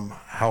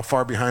 how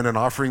far behind an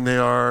offering they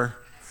are.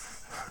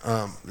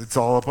 It's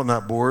all up on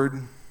that board.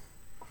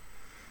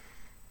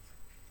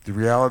 The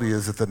reality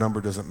is that the number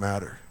doesn't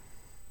matter.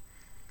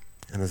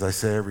 And as I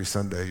say every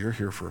Sunday, you're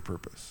here for a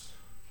purpose.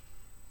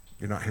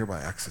 You're not here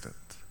by accident.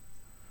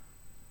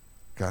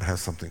 God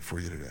has something for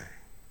you today.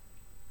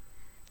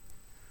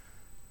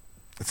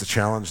 It's a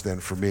challenge then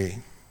for me,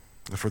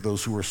 and for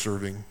those who are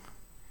serving,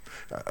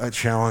 a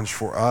challenge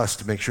for us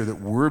to make sure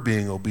that we're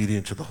being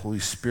obedient to the Holy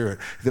Spirit,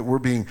 that we're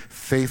being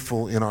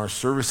faithful in our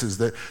services,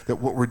 that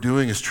what we're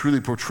doing is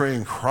truly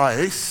portraying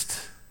Christ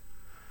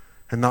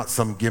and not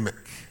some gimmick.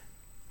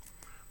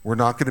 We're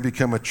not going to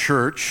become a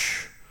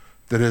church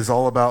that is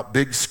all about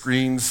big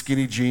screens,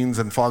 skinny jeans,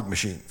 and fog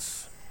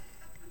machines.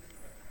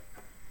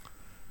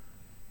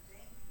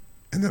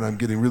 And then I'm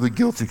getting really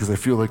guilty because I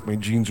feel like my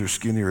jeans are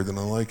skinnier than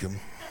I like them.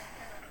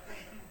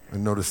 I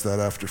noticed that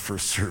after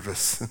first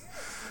service.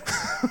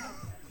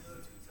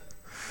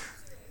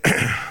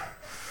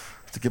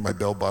 To get my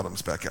bell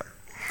bottoms back out.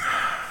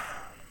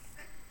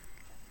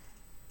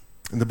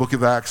 In the book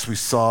of Acts, we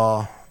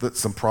saw that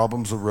some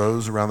problems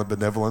arose around the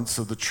benevolence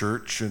of the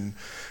church. And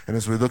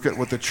as we look at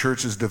what the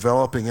church is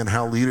developing and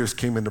how leaders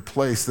came into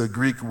place, the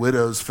Greek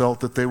widows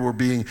felt that they were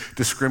being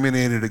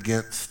discriminated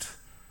against.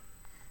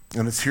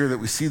 And it's here that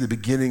we see the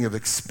beginning of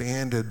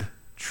expanded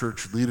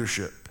church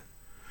leadership.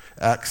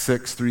 Acts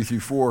 6,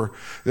 3-4.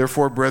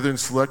 Therefore, brethren,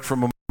 select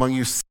from among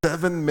you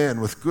 7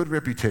 men with good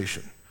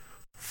reputation,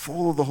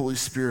 full of the Holy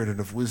Spirit and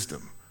of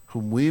wisdom,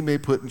 whom we may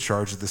put in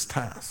charge of this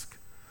task.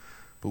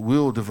 But we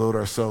will devote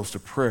ourselves to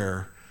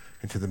prayer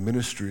and to the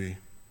ministry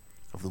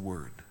of the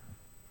word.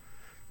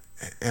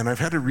 And I've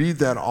had to read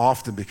that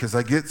often because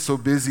I get so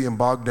busy and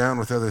bogged down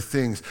with other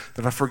things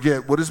that I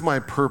forget, what is my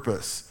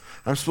purpose?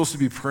 I'm supposed to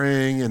be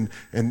praying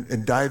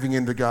and diving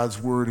into God's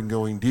word and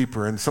going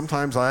deeper. And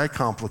sometimes I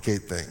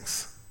complicate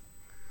things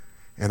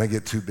and I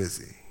get too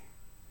busy.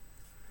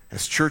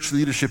 As church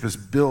leadership is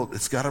built,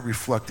 it's got to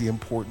reflect the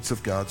importance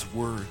of God's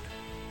word.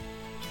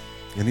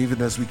 And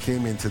even as we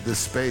came into this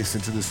space,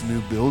 into this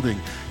new building,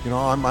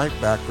 on my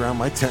background,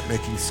 my tent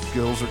making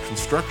skills are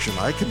construction.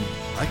 I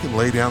can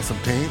lay down some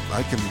paint.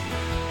 I can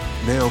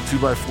nail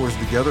 2x4s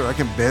together. I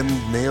can bend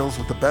nails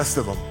with the best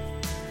of them.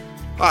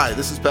 Hi,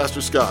 this is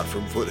Pastor Scott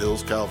from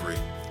Foothills Calvary.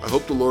 I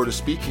hope the Lord is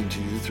speaking to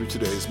you through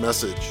today's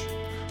message.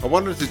 I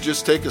wanted to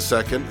just take a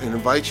second and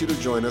invite you to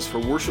join us for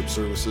worship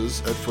services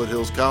at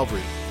Foothills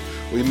Calvary.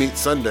 We meet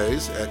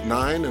Sundays at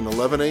 9 and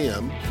 11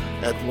 a.m.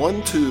 at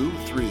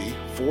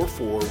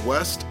 12344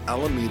 West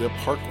Alameda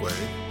Parkway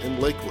in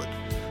Lakewood,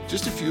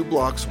 just a few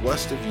blocks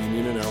west of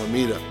Union and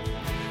Alameda.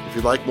 If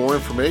you'd like more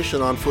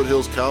information on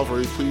Foothills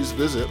Calvary, please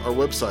visit our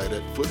website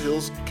at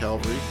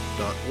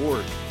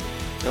foothillscalvary.org.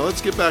 Now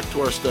let's get back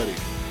to our study.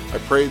 I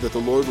pray that the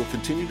Lord will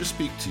continue to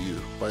speak to you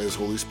by His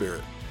Holy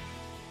Spirit.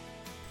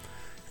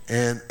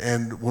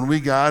 And when we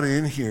got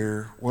in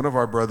here, one of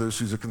our brothers,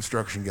 who's a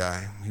construction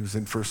guy, he was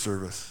in first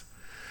service,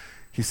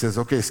 he says,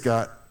 okay,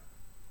 Scott,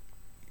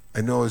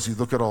 I know as you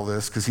look at all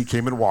this, because he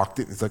came and walked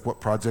it, and he's like, what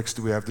projects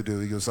do we have to do?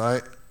 He goes,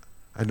 I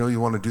know you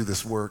want to do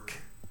this work,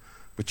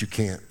 but you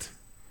can't.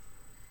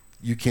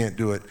 You can't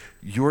do it.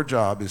 Your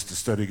job is to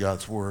study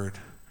God's word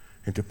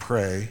and to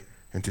pray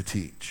and to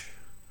teach.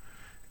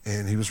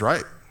 And he was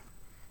right.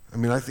 I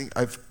mean, I think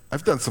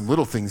I've done some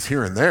little things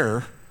here and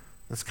there.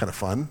 That's kind of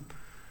fun.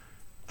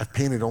 I've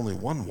painted only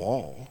one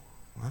wall.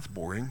 Well, that's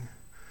boring.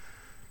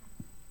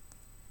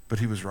 But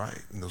he was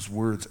right, and those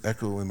words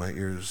echo in my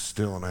ears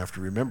still, and I have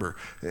to remember.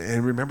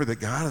 And remember that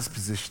God is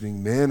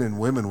positioning men and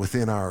women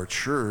within our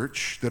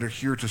church that are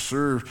here to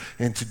serve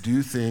and to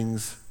do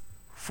things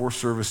for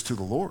service to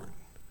the Lord,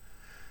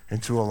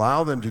 and to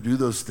allow them to do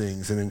those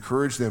things and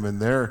encourage them in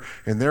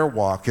their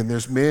walk. And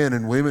there's men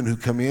and women who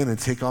come in and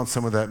take on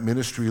some of that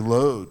ministry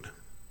load,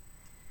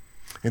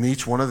 and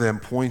each one of them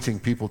pointing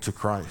people to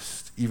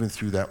Christ, even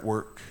through that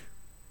work.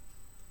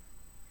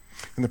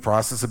 In the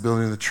process of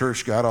building the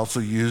church, God also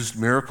used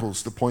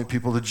miracles to point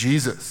people to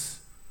Jesus.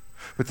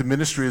 But the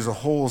ministry as a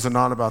whole is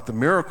not about the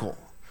miracle.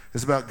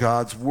 It's about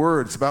God's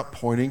word. It's about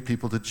pointing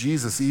people to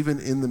Jesus, even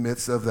in the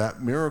midst of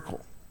that miracle.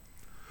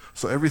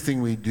 So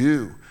everything we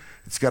do,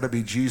 it's got to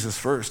be Jesus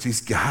first.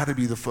 He's got to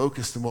be the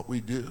focus in what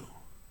we do.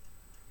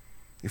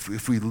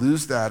 If we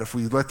lose that, if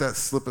we let that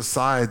slip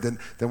aside, then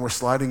we're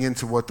sliding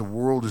into what the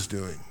world is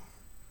doing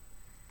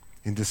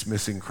in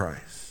dismissing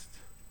Christ.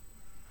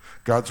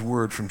 God's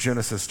word from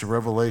Genesis to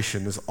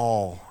Revelation is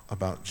all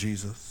about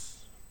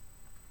Jesus.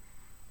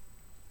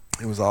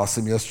 It was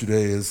awesome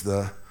yesterday as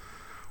the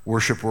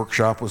worship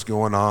workshop was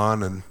going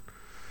on, and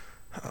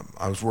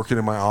I was working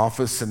in my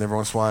office, and every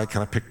once in a while I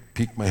kind of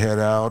peek my head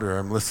out, or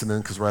I'm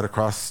listening, because right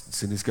across,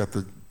 Cindy's got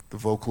the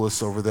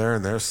vocalists over there,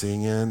 and they're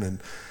singing,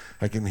 and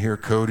I can hear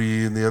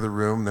Cody in the other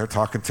room, they're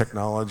talking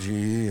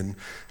technology, and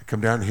I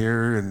come down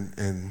here,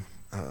 and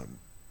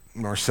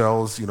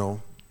Marcel's,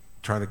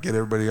 trying to get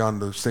everybody on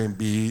the same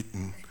beat,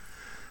 and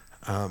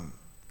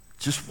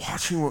just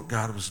watching what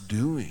God was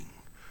doing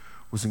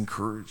was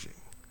encouraging.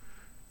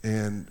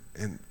 And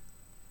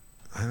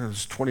I know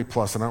there's 20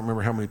 plus, and I don't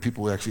remember how many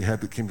people we actually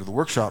had that came to the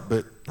workshop,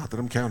 but not that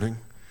I'm counting.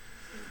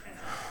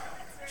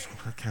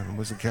 I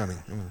wasn't counting.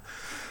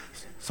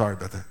 Sorry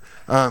about that.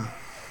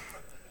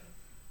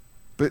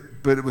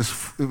 But it was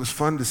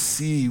fun to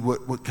see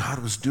what God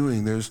was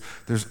doing. There's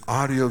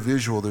audio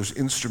visual, there's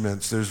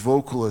instruments, there's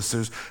vocalists,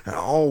 there's an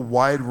all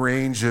wide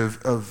range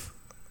of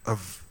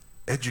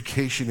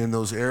education in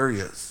those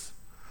areas.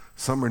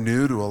 Some are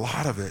new to a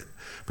lot of it,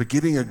 but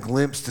getting a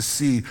glimpse to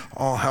see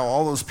how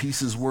all those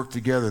pieces work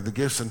together, the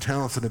gifts and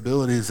talents and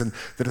abilities, and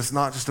that it's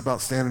not just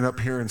about standing up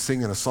here and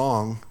singing a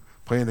song,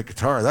 playing the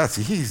guitar. That's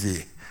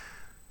easy.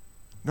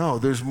 No,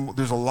 there's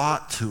a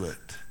lot to it.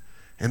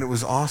 And it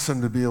was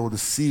awesome to be able to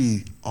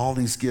see all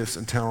these gifts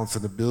and talents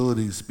and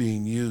abilities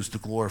being used to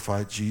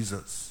glorify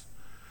Jesus.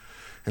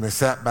 And I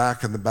sat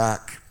back in the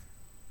back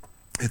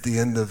at the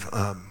end of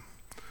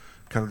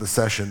kind of the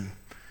session,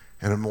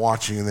 and I'm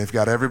watching, and they've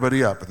got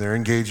everybody up, and they're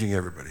engaging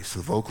everybody. So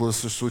the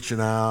vocalists are switching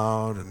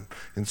out, and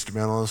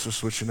instrumentalists are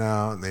switching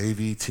out, and the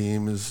AV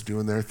team is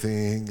doing their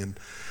thing,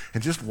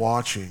 and just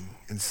watching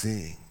and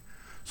seeing.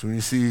 So when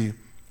you see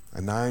a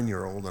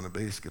 9-year-old on a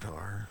bass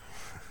guitar,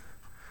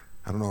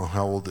 I don't know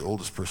how old the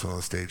oldest person on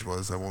the stage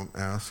was, I won't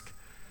ask.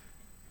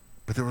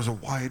 But there was a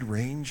wide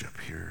range up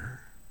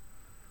here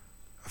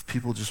of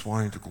people just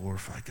wanting to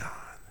glorify God.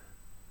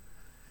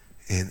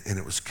 And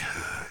it was good.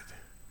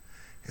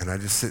 And I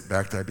just sit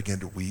back there, I began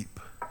to weep,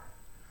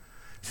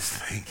 just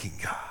thanking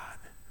God.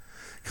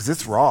 Because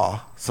it's raw.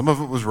 Some of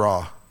it was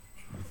raw.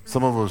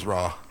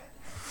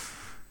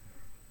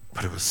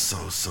 But it was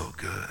so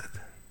good.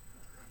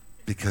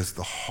 Because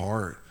the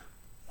heart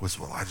was,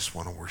 well, I just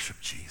want to worship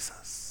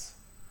Jesus.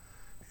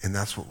 And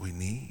that's what we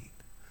need.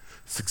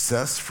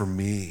 Success for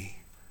me,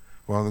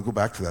 well, I'm going to go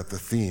back to that, the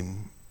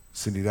theme.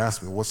 Cindy had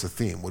asked me, what's the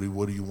theme? What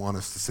do you want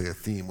us to say a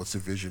theme? What's the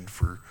vision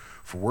for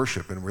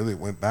worship? And really it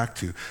went back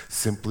to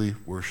simply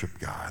worship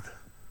God.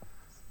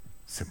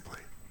 Simply.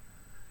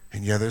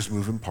 And yeah, there's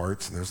moving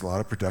parts, and there's a lot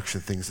of production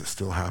things that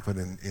still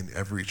happen in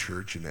every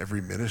church, in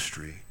every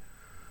ministry.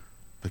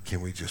 But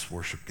can we just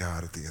worship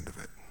God at the end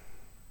of it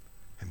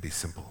and be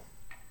simple?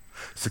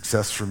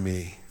 Success for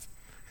me,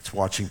 it's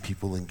watching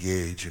people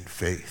engage in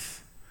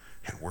faith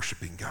and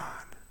worshiping God.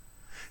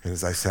 And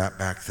as I sat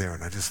back there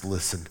and I just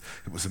listened,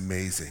 it was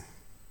amazing.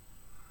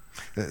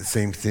 The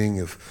same thing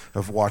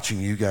of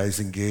watching you guys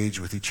engage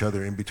with each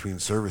other in between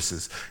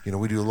services. You know,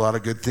 we do a lot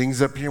of good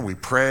things up here, and we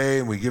pray,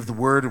 and we give the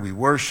word, and we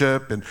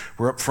worship, and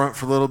we're up front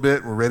for a little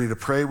bit, and we're ready to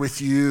pray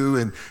with you,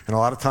 and a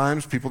lot of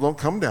times people don't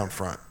come down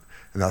front,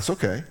 and that's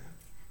okay.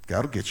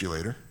 God will get you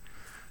later,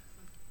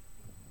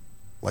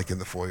 like in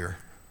the foyer.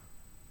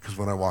 Because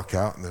when I walk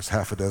out and there's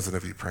half a dozen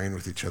of you praying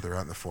with each other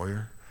out in the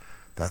foyer,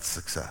 that's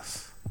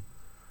success.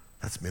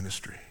 That's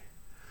ministry.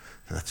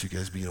 And that's you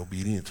guys being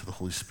obedient to the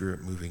Holy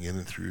Spirit moving in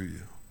and through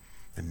you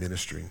and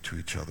ministering to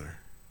each other.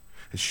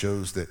 It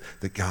shows that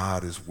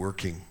God is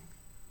working.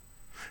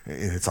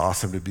 And it's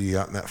awesome to be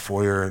out in that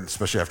foyer, and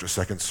especially after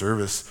second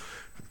service.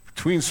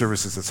 Between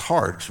services, it's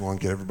hard because we want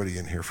to get everybody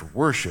in here for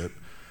worship.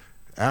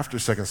 After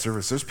second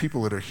service, there's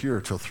people that are here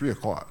till 3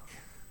 o'clock,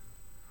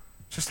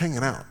 just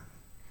hanging out.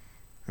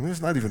 I mean,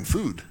 it's not even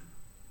food.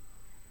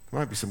 There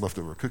might be some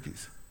leftover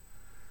cookies.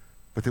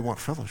 But they want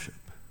fellowship.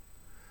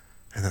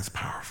 And that's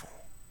powerful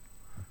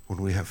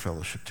when we have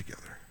fellowship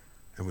together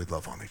and we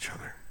love on each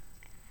other.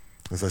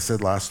 As I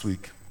said last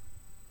week,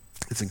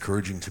 it's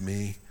encouraging to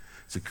me.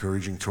 It's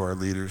encouraging to our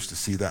leaders to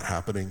see that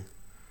happening.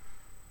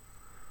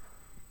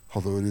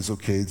 Although it is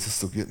okay to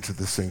still get into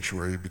the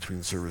sanctuary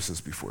between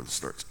services before this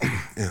starts.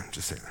 Yeah,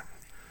 just saying that.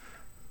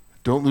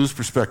 Don't lose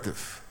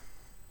perspective.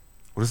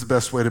 What is the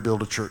best way to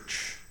build a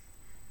church?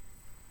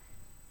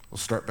 We'll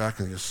start back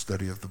in the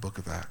study of the book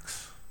of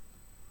Acts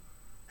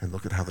and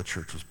look at how the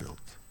church was built.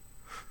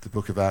 The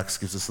book of Acts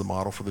gives us the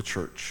model for the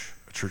church,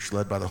 a church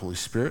led by the Holy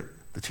Spirit,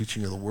 the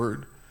teaching of the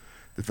word,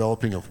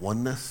 developing of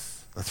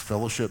oneness, that's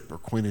fellowship or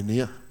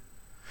koinonia.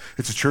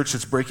 It's a church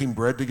that's breaking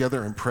bread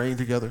together and praying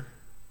together.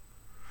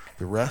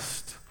 The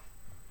rest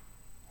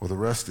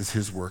is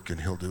his work,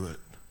 and he'll do it.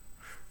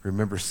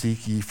 Remember,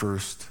 seek ye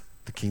first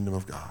the kingdom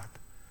of God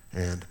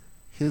and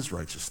his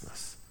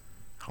righteousness.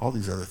 All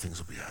these other things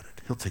will be added.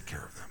 He'll take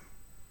care of them.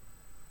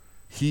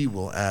 He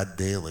will add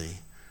daily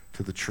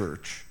to the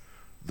church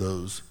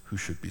those who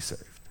should be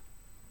saved.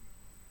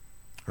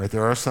 Right?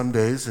 There are some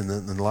days, and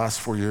in the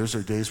last 4 years,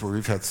 there are days where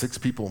we've had 6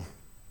 people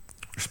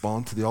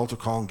respond to the altar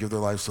call and give their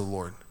lives to the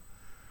Lord.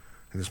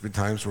 And there's been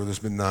times where there's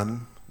been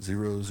none,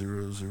 0,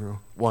 0, 0,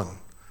 1,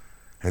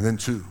 and then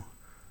 2,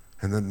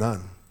 and then none,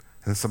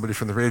 and then somebody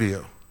from the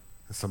radio,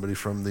 and somebody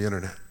from the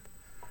internet.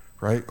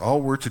 Right?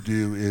 All we're to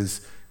do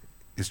is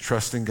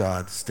trust in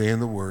God, stay in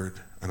the Word,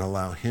 and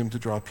allow him to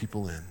draw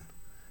people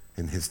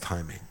in his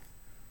timing.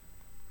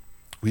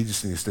 We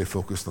just need to stay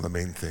focused on the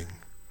main thing,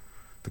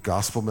 the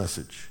gospel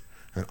message,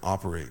 and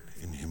operate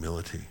in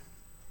humility.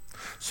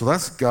 So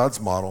that's God's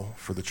model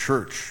for the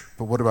church.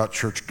 But what about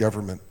church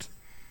government?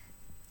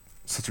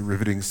 Such a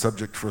riveting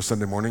subject for a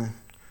Sunday morning.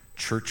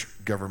 Church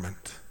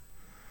government.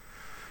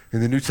 In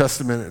the New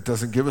Testament, it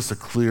doesn't give us a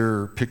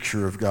clear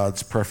picture of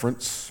God's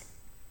preference.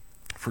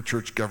 for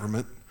church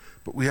government,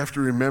 but we have to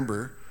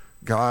remember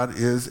God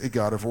is a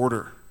God of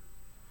order.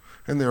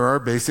 And there are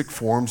basic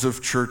forms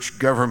of church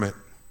government.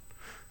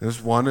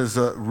 There's one is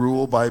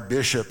rule by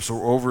bishops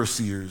or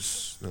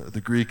overseers.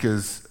 The Greek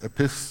is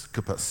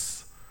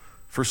episkopos.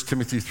 1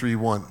 Timothy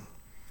 3:1.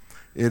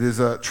 It is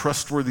a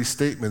trustworthy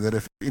statement that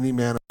if any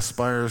man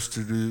aspires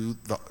to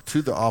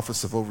the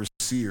office of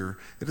overseer,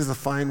 it is a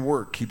fine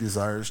work he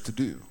desires to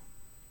do.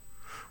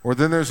 Or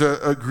then there's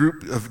a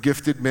group of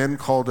gifted men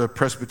called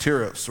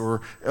presbyteros or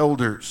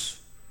elders.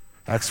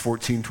 Acts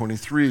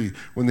 14:23,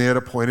 when they had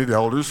appointed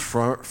elders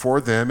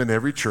for them in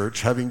every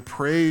church, having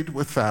prayed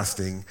with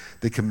fasting,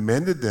 they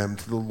commended them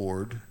to the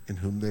Lord in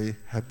whom they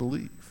had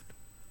believed.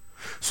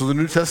 So the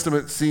New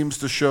Testament seems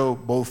to show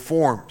both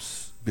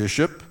forms,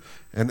 bishop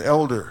and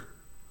elder.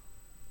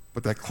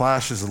 But that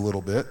clashes a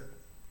little bit.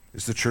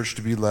 Is the church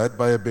to be led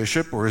by a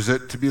bishop, or is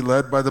it to be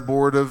led by the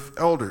board of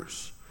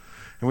elders?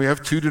 And we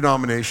have two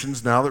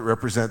denominations now that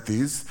represent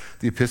these,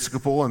 the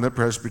Episcopal and the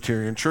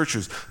Presbyterian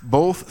churches.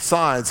 Both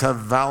sides have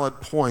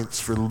valid points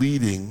for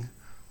leading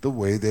the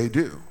way they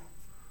do,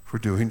 for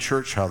doing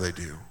church how they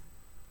do.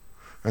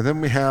 And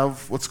then we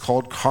have what's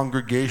called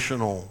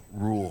congregational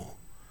rule.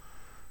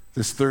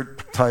 This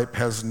third type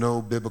has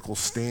no biblical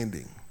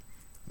standing.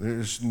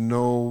 There's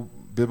no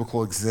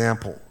biblical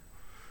example.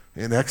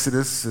 In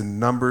Exodus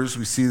and Numbers,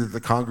 we see that the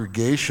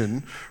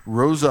congregation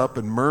rose up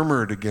and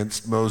murmured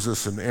against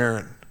Moses and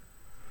Aaron.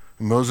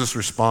 Moses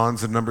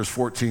responds in Numbers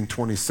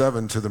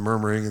 14:27 to the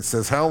murmuring and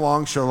says, "How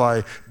long shall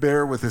I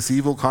bear with this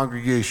evil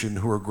congregation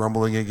who are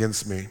grumbling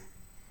against me?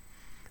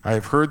 I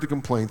have heard the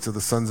complaints of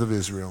the sons of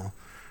Israel,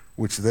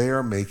 which they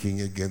are making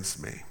against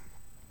me."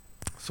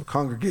 So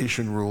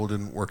congregation rule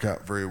didn't work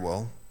out very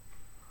well.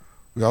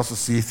 We also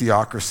see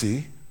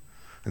theocracy,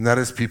 and that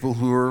is people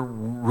who are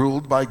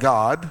ruled by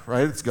God,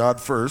 right? It's God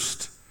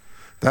first.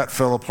 That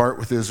fell apart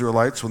with the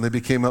Israelites when they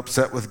became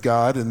upset with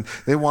God, and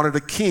they wanted a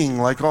king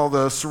like all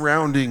the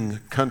surrounding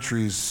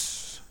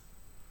countries.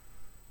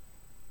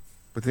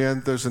 But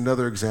then there's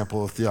another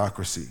example of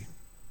theocracy.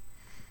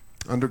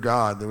 Under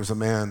God, there was a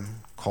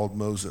man called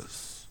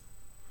Moses.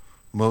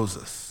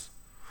 Moses,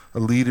 a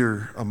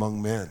leader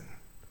among men.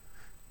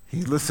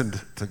 He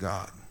listened to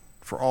God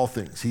for all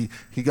things. He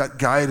got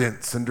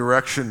guidance and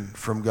direction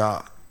from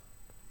God.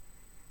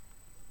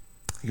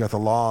 He got the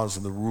laws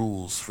and the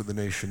rules for the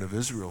nation of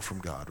Israel from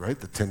God, right?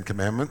 The 10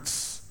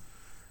 Commandments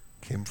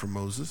came from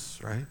Moses,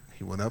 right?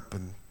 He went up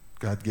and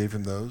God gave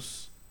him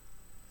those.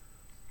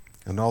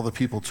 And all the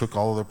people took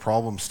all of their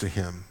problems to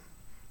him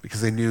because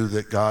they knew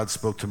that God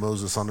spoke to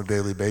Moses on a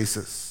daily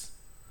basis.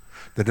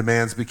 The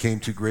demands became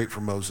too great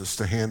for Moses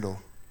to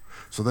handle.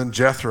 So then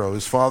Jethro,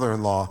 his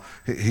father-in-law,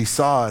 he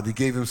saw it. He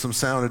gave him some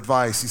sound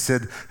advice. He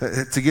said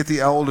to get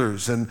the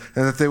elders and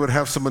that they would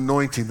have some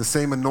anointing, the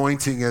same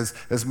anointing as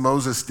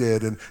Moses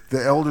did. And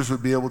the elders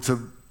would be able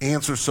to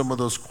answer some of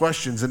those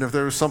questions. And if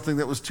there was something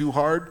that was too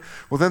hard,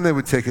 well, then they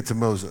would take it to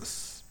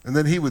Moses. And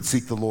then he would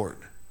seek the Lord.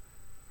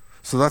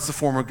 So that's the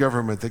form of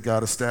government that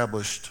God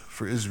established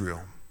for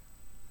Israel.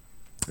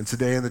 And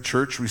today in the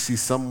church, we see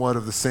somewhat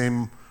of the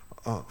same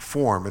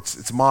form.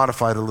 It's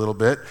modified a little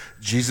bit.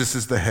 Jesus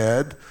is the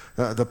head.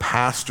 The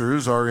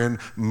pastors are in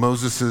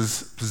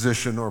Moses'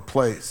 position or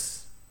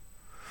place,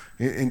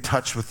 in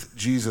touch with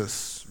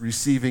Jesus,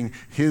 receiving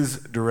his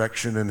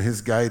direction and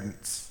his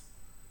guidance.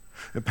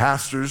 And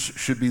pastors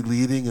should be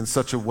leading in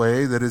such a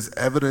way that is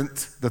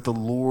evident that the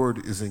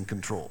Lord is in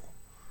control,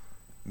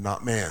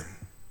 not man.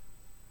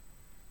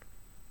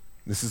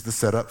 This is the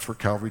setup for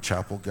Calvary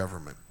Chapel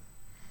government.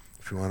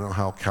 If you want to know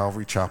how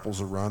Calvary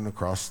Chapels are run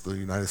across the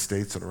United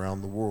States and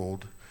around the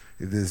world,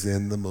 it is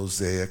in the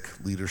Mosaic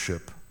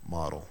leadership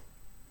model.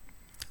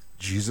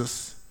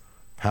 Jesus,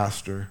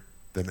 pastor,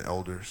 then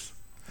elders.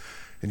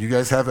 And you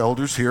guys have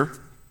elders here.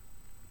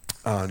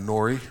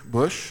 Nori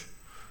Bush,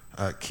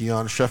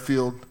 Keon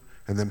Sheffield,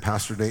 and then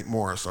Pastor Nate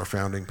Morris, our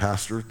founding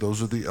pastor.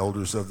 Those are the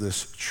elders of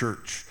this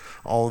church.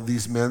 All of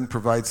these men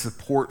provide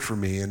support for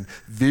me and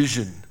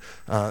vision.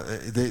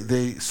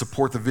 They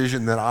support the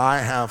vision that I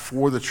have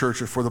for the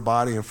church and for the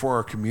body and for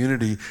our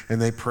community, and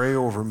they pray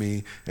over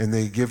me, and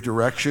they give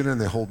direction,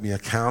 and they hold me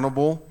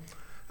accountable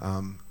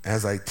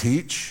as I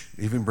teach,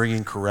 even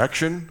bringing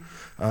correction.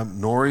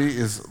 Nori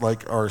is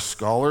like our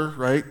scholar,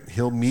 right?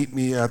 He'll meet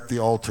me at the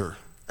altar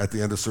at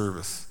the end of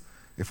service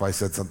if I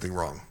said something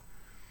wrong.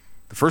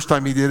 The first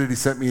time he did it, he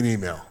sent me an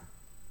email,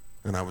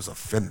 and I was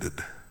offended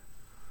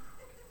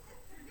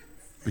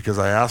because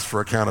I asked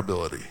for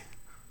accountability,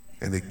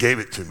 and he gave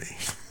it to me.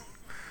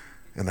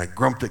 And I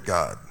grumped at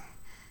God,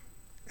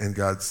 and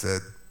God said,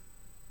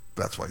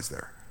 that's why he's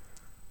there,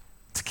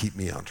 to keep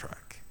me on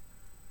track.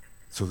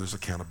 So there's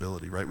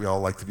accountability, right? We all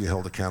like to be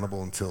held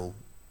accountable until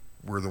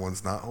we're the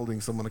ones not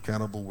holding someone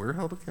accountable. We're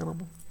held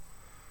accountable.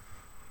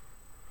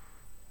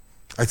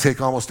 I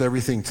take almost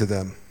everything to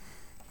them.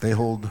 They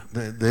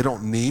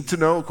don't need to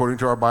know, according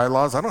to our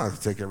bylaws. I don't have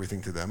to take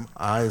everything to them.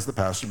 I, as the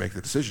pastor, make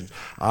the decisions.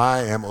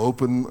 I am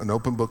an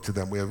open book to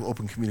them. We have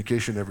open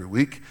communication every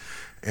week,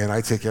 and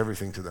I take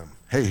everything to them.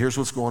 Hey, here's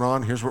what's going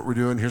on. Here's what we're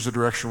doing. Here's the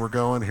direction we're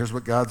going. Here's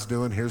what God's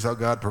doing. Here's how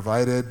God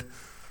provided.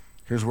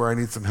 Here's where I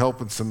need some help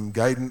and some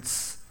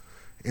guidance,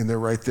 and they're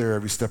right there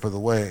every step of the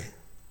way.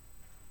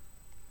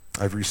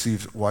 I've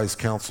received wise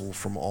counsel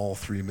from all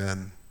three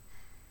men.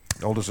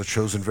 Elders are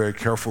chosen very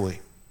carefully.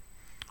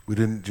 We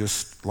didn't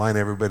just line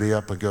everybody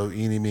up and go,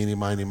 eeny, meeny,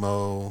 miny,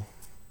 mo.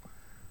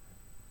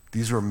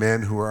 These were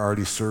men who were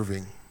already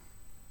serving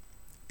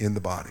in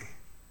the body.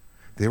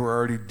 They were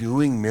already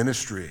doing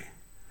ministry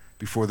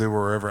before they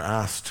were ever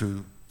asked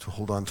to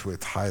hold on to a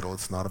title.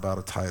 It's not about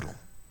a title.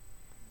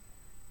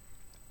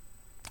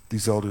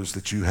 These elders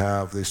that you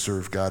have, they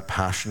serve God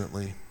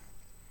passionately.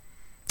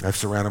 I've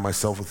surrounded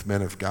myself with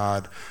men of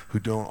God who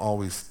don't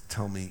always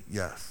tell me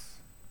yes,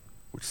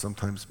 which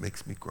sometimes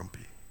makes me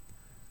grumpy.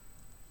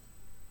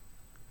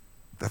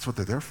 That's what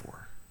they're there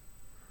for.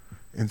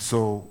 And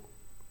so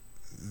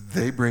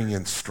they bring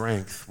in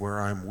strength where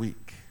I'm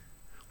weak.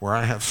 Where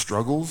I have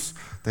struggles,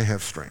 they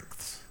have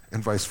strengths,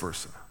 and vice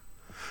versa.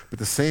 But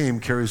the same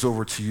carries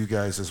over to you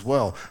guys as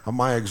well.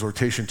 My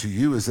exhortation to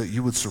you is that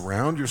you would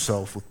surround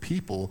yourself with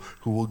people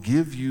who will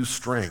give you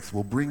strength,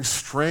 will bring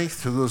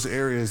strength to those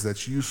areas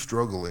that you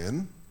struggle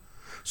in,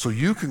 so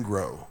you can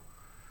grow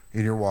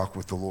in your walk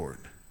with the Lord.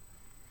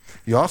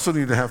 You also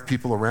need to have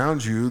people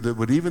around you that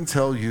would even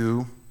tell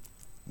you,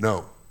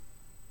 no,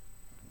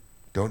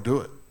 don't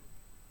do it.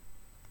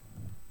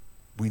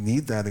 We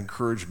need that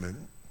encouragement.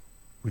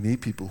 We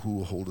need people who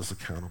will hold us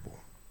accountable.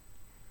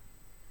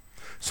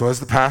 So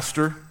as the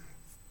pastor,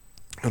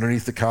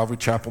 underneath the Calvary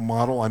Chapel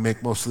model, I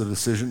make most of the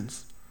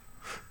decisions,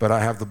 but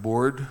I have the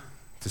board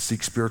to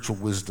seek spiritual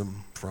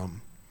wisdom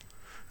from.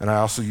 And I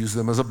also use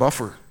them as a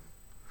buffer.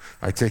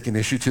 I take an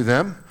issue to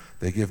them,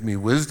 they give me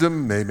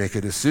wisdom, they make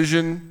a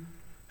decision,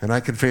 and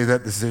I convey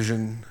that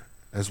decision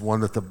as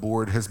one that the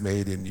board has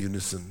made in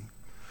unison.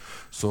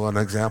 So an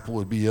example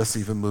would be us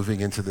even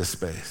moving into this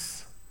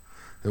space.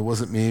 It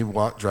wasn't me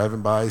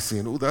driving by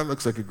seeing, oh, that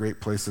looks like a great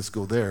place, let's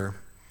go there.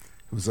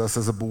 It was us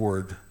as a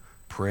board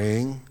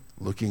praying,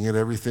 looking at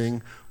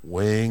everything,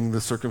 weighing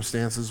the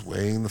circumstances,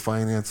 weighing the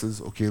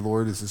finances. Okay,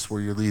 Lord, is this where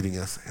you're leading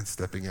us? And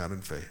stepping out in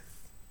faith.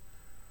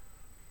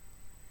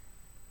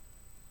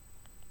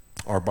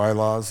 Our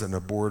bylaws and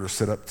our board are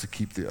set up to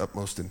keep the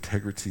utmost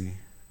integrity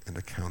and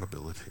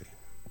accountability.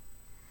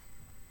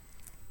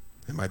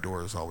 And my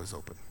door is always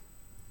open.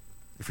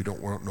 If you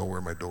don't know where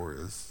my door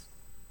is,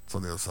 it's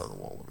on the other side of the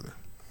wall over there.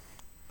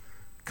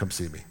 Come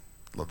see me.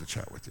 Love to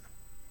chat with you.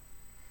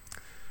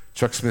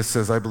 Chuck Smith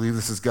says, I believe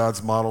this is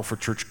God's model for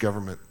church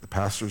government. The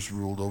pastors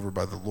ruled over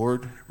by the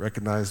Lord,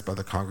 recognized by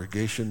the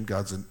congregation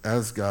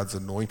as God's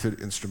anointed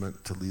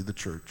instrument to lead the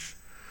church,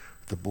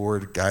 the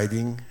board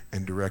guiding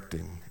and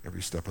directing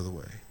every step of the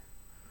way.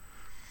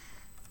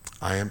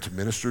 I am to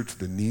minister to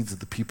the needs of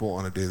the people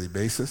on a daily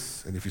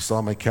basis. And if you saw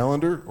my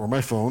calendar or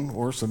my phone,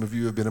 or some of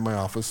you have been in my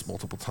office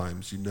multiple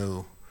times, you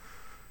know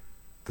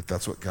that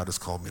that's what God has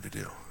called me to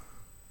do.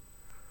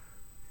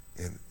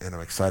 And I'm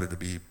excited to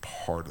be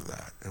part of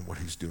that and what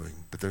he's doing.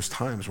 But there's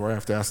times where I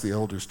have to ask the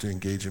elders to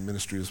engage in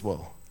ministry as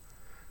well,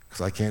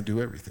 because I can't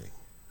do everything.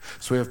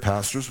 So we have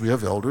pastors, we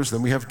have elders,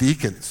 then we have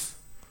deacons.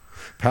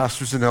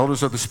 Pastors and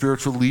elders are the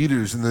spiritual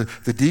leaders, and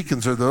the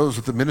deacons are those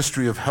with the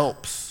ministry of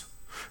helps.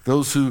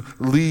 Those who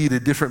lead a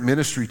different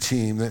ministry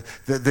team that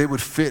they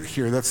would fit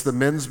here. That's the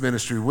men's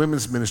ministry,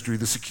 women's ministry,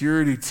 the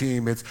security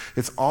team.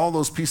 It's all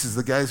those pieces,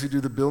 the guys who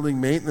do the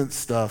building maintenance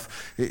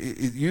stuff,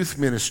 youth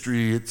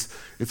ministry.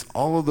 It's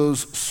all of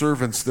those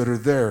servants that are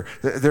there.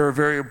 They're a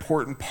very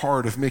important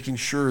part of making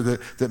sure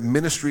that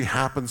ministry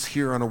happens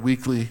here on a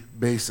weekly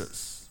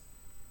basis.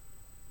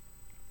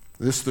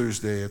 This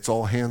Thursday, it's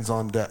all hands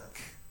on deck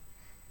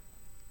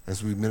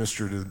as we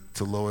minister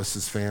to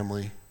Lois's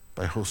family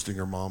by hosting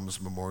her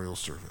mom's memorial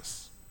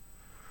service.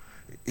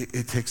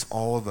 It takes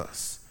all of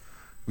us.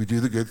 We do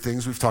the good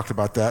things. We've talked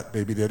about that.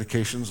 Baby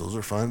dedications, those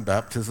are fun.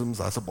 Baptisms,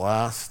 that's a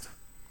blast.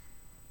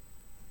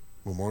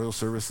 Memorial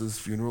services,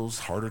 funerals,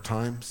 harder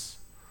times,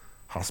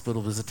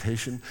 hospital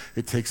visitation.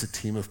 It takes a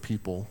team of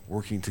people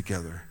working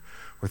together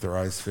with their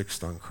eyes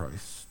fixed on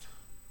Christ.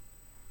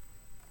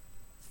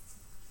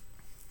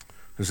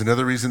 There's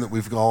another reason that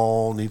we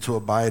all need to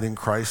abide in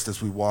Christ as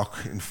we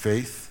walk in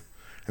faith,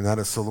 and that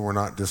is so that we're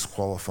not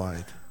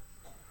disqualified.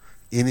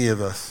 Any of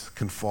us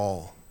can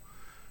fall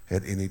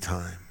at any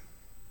time.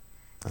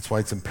 That's why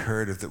it's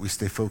imperative that we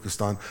stay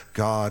focused on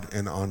God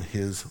and on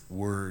his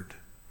word.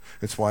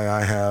 It's why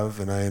I have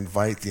and I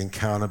invite the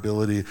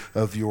accountability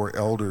of your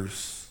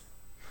elders,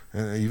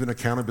 and even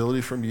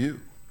accountability from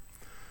you.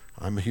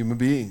 I'm a human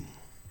being.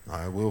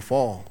 I will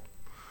fall.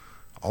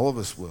 All of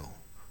us will.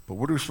 But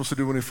what are we supposed to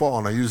do when we fall?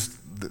 And I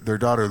used their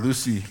daughter,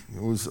 Lucy,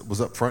 who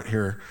was up front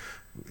here.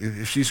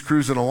 If she's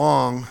cruising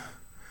along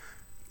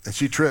and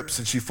she trips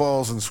and she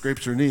falls and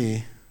scrapes her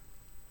knee,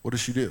 what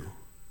does she do?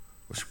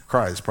 Well, she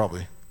cries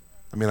probably.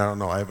 I mean, I don't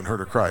know. I haven't heard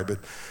her cry, but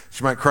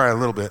she might cry a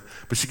little bit.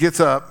 But she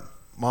gets up,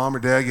 mom or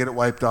dad get it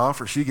wiped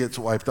off, or she gets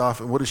wiped off,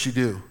 and what does she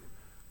do?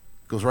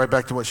 Goes right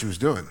back to what she was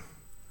doing.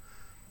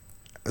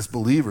 As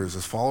believers,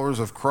 as followers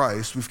of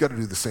Christ, we've got to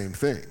do the same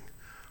thing.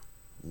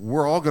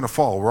 We're all going to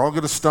fall. We're all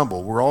going to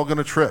stumble. We're all going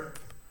to trip.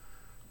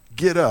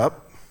 Get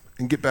up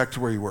and get back to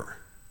where you were.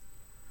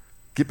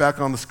 get back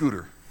on the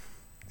scooter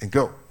and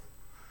go,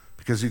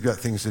 because you've got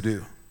things to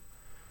do.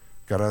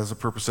 God has a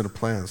purpose and a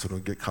plan, so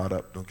don't get caught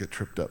up, don't get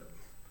tripped up.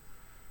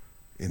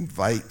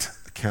 Invite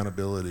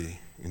accountability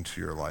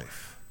into your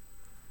life,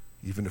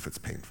 even if it's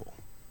painful.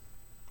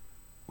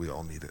 We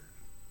all need it.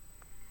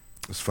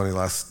 It was funny,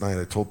 last night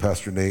I told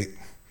Pastor Nate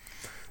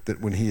that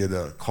when he had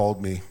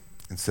called me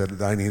and said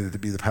that I needed to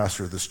be the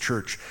pastor of this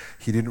church,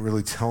 he didn't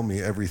really tell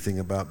me everything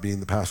about being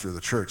the pastor of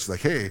the church. He's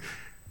like, hey,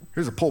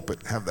 here's a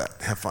pulpit, have that,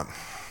 have fun.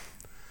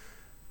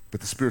 But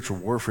the spiritual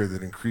warfare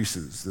that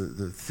increases,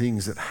 the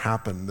things that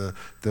happen,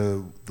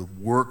 the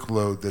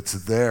workload that's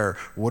there,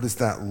 what does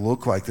that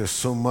look like? There's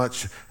so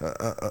much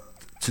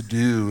to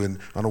do and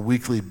on a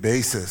weekly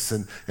basis,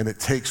 and it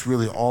takes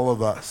really all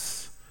of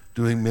us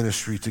doing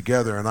ministry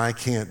together, and I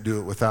can't do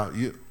it without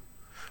you.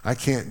 I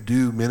can't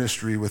do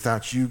ministry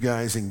without you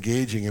guys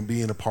engaging and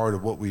being a part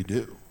of what we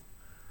do.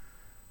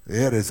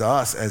 It is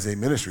us as a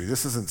ministry.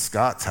 This isn't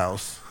Scott's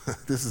house.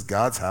 This is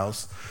God's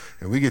house,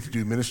 and we get to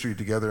do ministry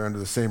together under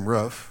the same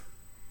roof,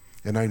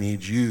 and I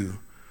need you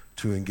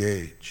to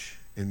engage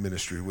in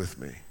ministry with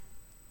me.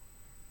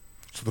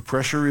 So the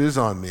pressure is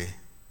on me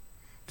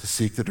to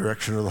seek the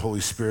direction of the Holy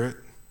Spirit,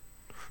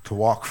 to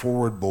walk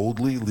forward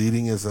boldly,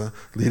 leading us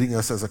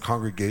as a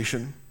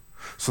congregation.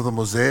 So the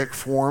Mosaic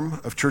form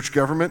of church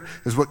government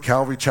is what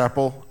Calvary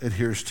Chapel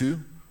adheres to,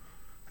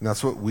 and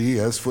that's what we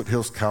as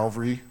Foothills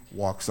Calvary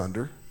walks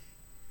under.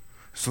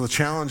 So the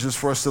challenge is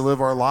for us to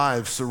live our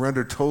lives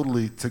surrendered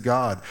totally to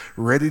God,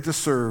 ready to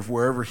serve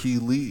wherever he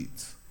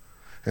leads,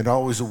 and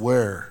always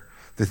aware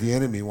that the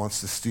enemy wants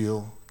to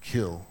steal,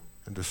 kill,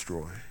 and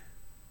destroy.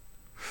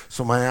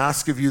 So my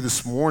ask of you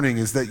this morning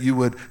is that you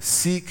would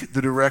seek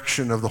the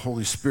direction of the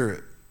Holy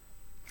Spirit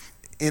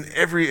in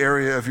every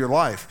area of your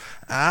life.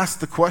 Ask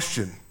the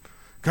question,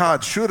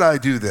 God, should I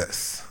do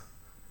this?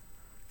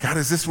 God,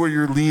 is this where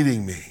you're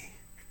leading me?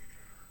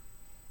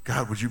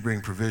 God, would you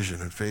bring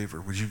provision and favor?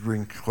 Would you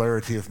bring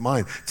clarity of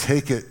mind?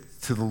 Take it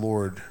to the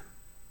Lord.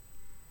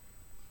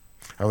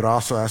 I would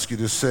also ask you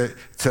to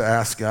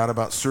ask God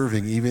about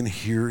serving even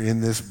here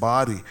in this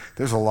body.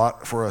 There's a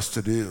lot for us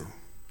to do.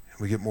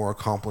 We get more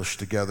accomplished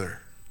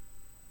together.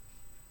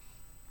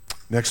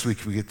 Next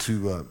week we get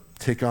to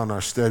take on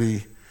our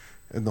study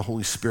in the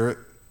Holy Spirit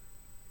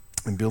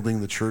and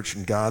building the church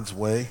in God's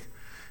way.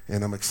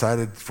 And I'm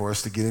excited for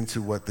us to get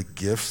into what the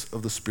gifts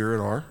of the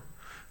Spirit are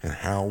and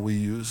how we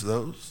use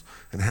those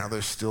and how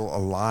they're still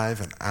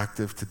alive and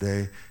active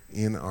today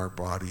in our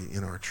body,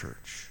 in our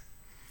church.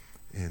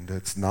 And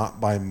it's not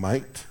by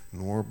might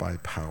nor by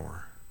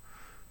power,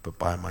 but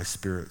by my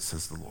Spirit,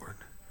 says the Lord.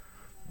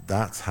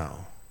 That's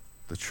how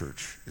the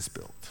church is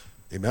built.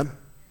 Amen?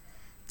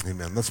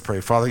 Amen. Let's pray.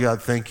 Father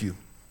God, thank you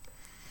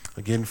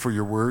again for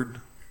your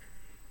word.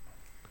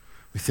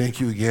 We thank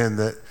you again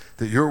that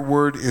your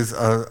word is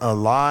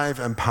alive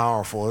and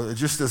powerful. It's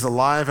just as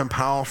alive and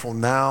powerful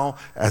now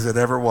as it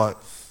ever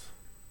was.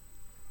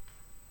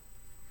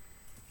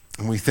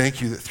 And we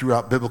thank you that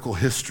throughout biblical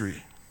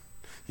history,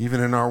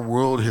 even in our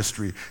world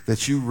history,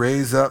 that you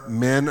raise up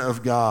men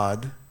of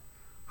God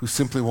who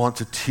simply want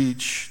to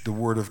teach the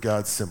word of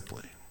God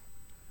simply.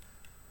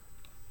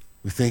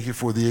 We thank you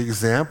for the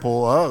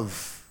example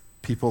of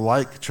people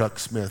like Chuck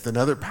Smith and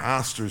other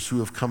pastors who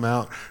have come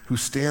out, who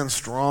stand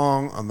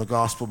strong on the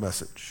gospel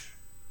message.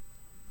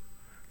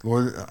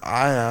 Lord,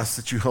 I ask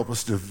that you help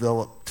us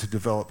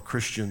develop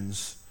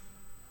Christians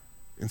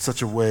in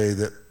such a way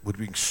that would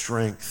bring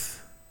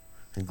strength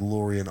and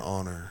glory and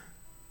honor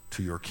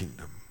to your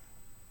kingdom.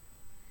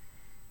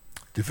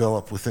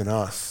 Develop within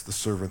us the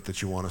servant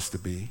that you want us to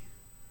be.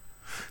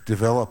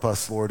 Develop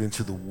us, Lord,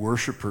 into the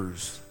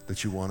worshipers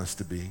that you want us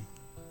to be.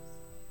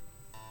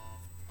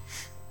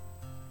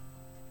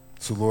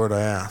 So, Lord, I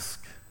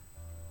ask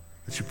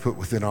that you put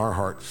within our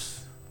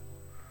hearts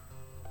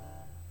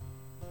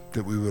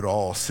that we would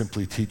all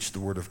simply teach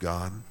the Word of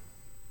God,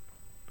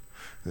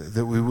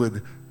 that we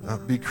would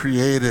be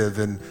creative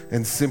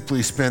and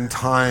simply spend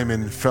time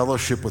in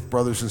fellowship with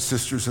brothers and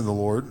sisters in the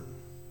Lord,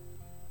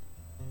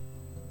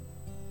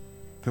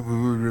 that we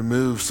would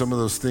remove some of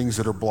those things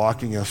that are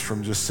blocking us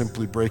from just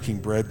simply breaking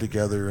bread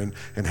together and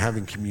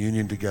having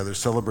communion together,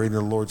 celebrating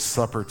the Lord's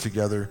Supper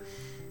together.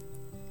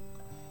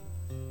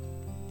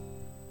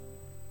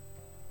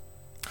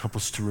 Help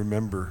us to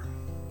remember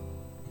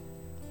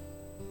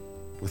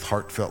with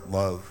heartfelt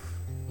love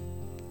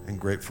and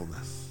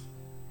gratefulness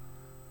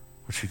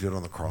what you did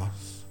on the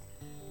cross.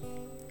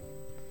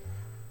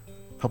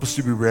 Help us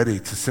to be ready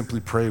to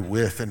simply pray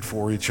with and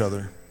for each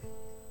other.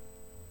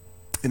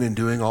 And in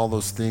doing all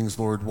those things,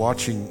 Lord,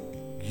 watching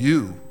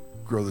you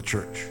grow the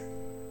church,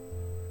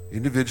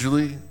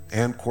 individually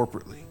and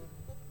corporately.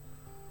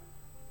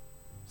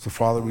 So,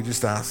 Father, we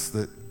just ask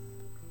that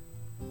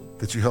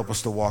you help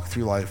us to walk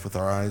through life with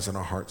our eyes and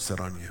our hearts set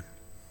on you.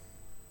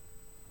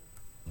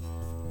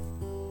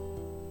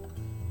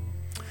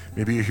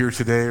 Maybe you're here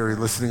today or you're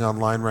listening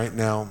online right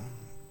now.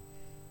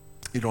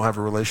 You don't have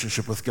a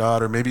relationship with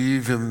God, or maybe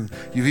you've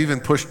even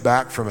pushed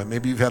back from it.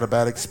 Maybe you've had a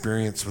bad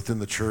experience within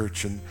the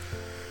church and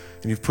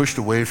you've pushed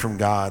away from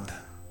God.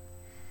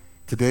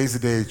 Today's the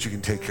day that you can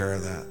take care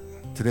of that.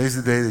 Today's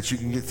the day that you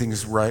can get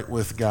things right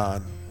with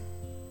God.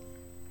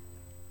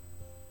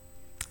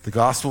 The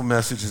gospel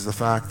message is the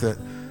fact that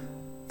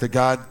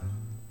God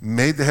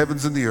made the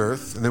heavens and the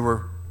earth, and they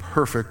were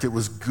perfect. It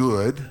was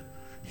good.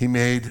 He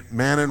made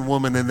man and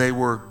woman, and they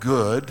were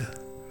good.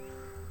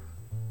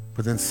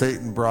 But then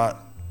Satan brought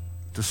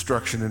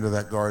destruction into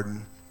that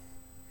garden,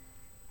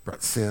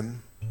 brought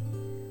sin.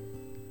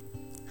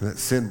 And that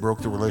sin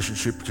broke the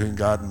relationship between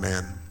God and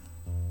man.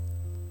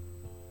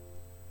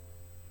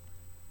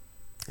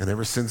 And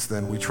ever since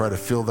then, we try to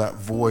fill that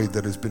void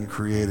that has been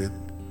created.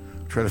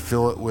 We try to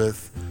fill it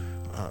with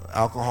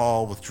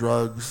alcohol, with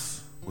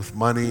drugs, with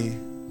money,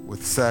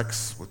 with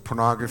sex, with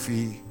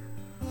pornography,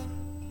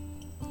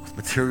 with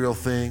material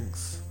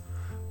things,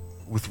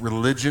 with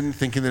religion,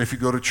 thinking that if you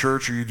go to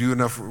church or you do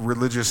enough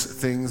religious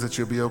things that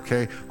you'll be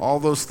okay. All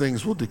those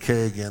things will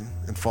decay again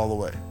and fall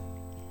away.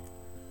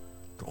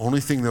 The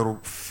only thing that'll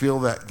fill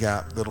that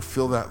gap, that'll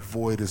fill that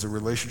void, is a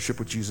relationship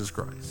with Jesus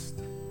Christ.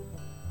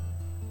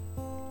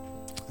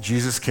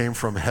 Jesus came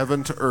from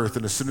heaven to earth,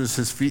 and as soon as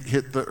his feet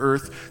hit the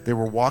earth, they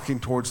were walking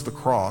towards the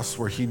cross,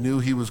 where he knew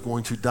he was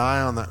going to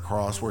die on that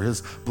cross, where his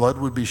blood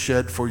would be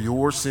shed for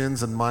your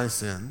sins and my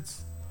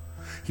sins.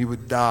 He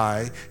would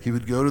die. He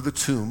would go to the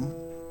tomb,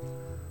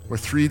 where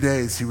 3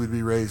 days he would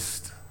be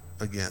raised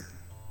again.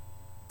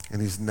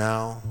 And he's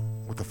now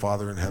with the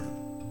Father in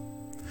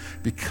heaven.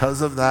 Because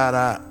of that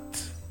act,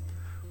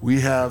 we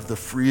have the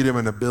freedom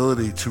and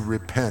ability to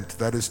repent.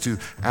 That is to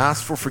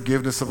ask for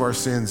forgiveness of our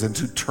sins and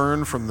to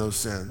turn from those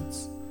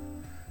sins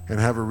and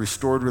have a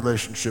restored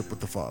relationship with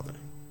the Father.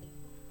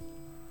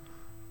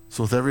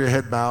 So with every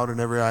head bowed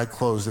and every eye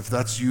closed, if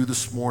that's you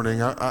this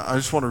morning, I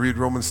just want to read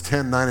Romans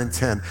 10, 9 and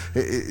 10.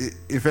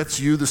 If that's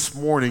you this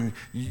morning,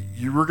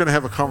 we're going to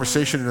have a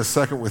conversation in a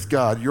second with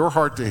God, your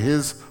heart to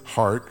his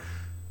heart,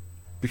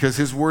 because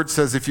his word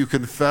says if you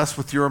confess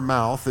with your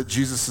mouth that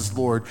Jesus is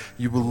Lord,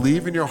 you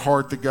believe in your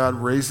heart that God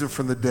raised him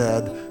from the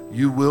dead,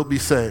 you will be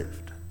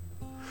saved.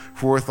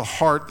 For with the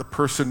heart the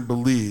person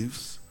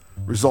believes,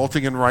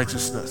 resulting in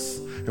righteousness,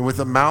 and with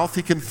the mouth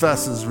he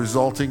confesses,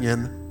 resulting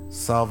in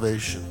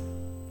salvation.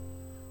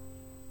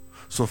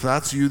 So if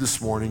that's you this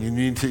morning, you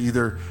need to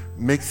either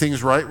make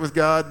things right with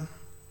God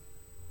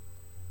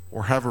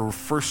or have a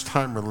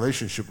first-time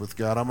relationship with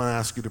God, I'm going to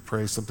ask you to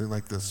pray something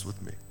like this with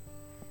me.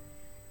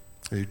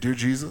 Hey, dear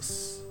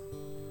Jesus,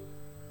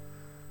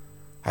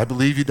 I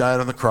believe you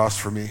died on the cross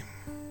for me,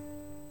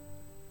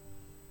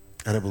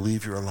 and I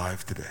believe you're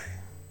alive today.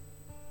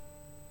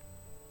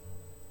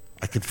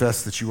 I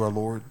confess that you are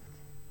Lord.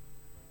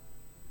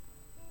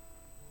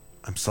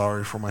 I'm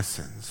sorry for my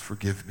sins.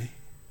 Forgive me.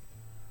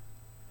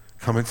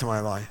 Come into my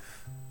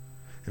life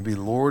and be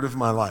Lord of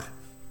my life.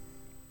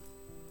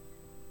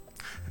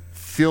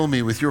 Fill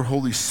me with your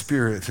Holy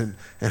Spirit and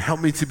help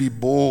me to be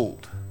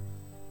bold.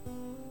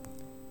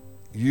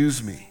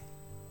 Use me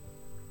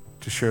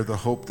to share the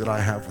hope that I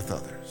have with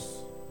others.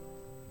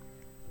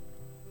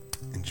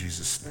 In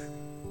Jesus' name,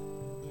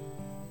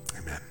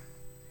 amen.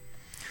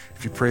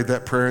 If you prayed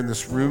that prayer in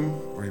this room,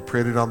 or you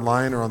prayed it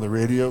online or on the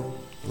radio,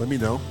 let me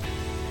know.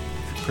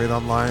 If you prayed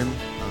online,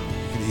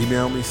 you can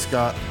email me,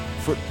 Scott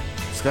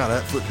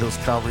at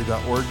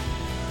foothillscalvary.org,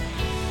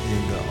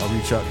 and I'll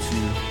reach out to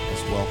you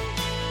as well.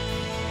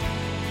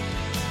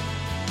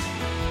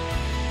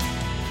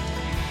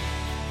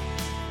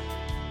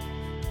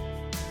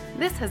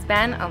 This has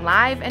been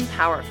Alive and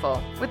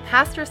Powerful with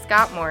Pastor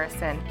Scott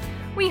Morrison.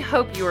 We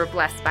hope you were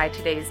blessed by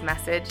today's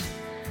message.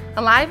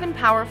 Alive and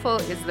Powerful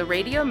is the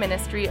radio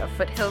ministry of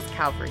Foothills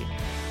Calvary,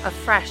 a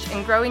fresh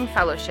and growing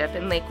fellowship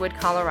in Lakewood,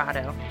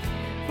 Colorado.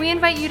 We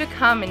invite you to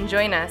come and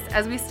join us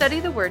as we study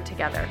the Word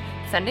together,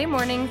 Sunday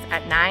mornings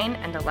at 9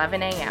 and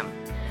 11 a.m.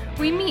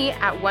 We meet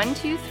at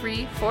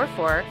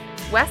 12344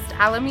 West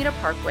Alameda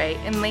Parkway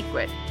in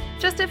Lakewood,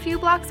 just a few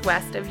blocks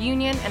west of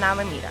Union and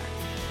Alameda.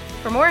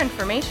 For more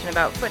information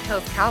about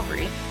Foothills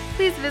Calvary,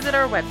 please visit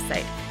our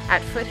website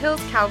at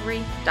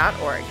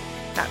foothillscalvary.org.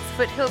 That's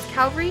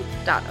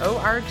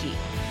foothillscalvary.org.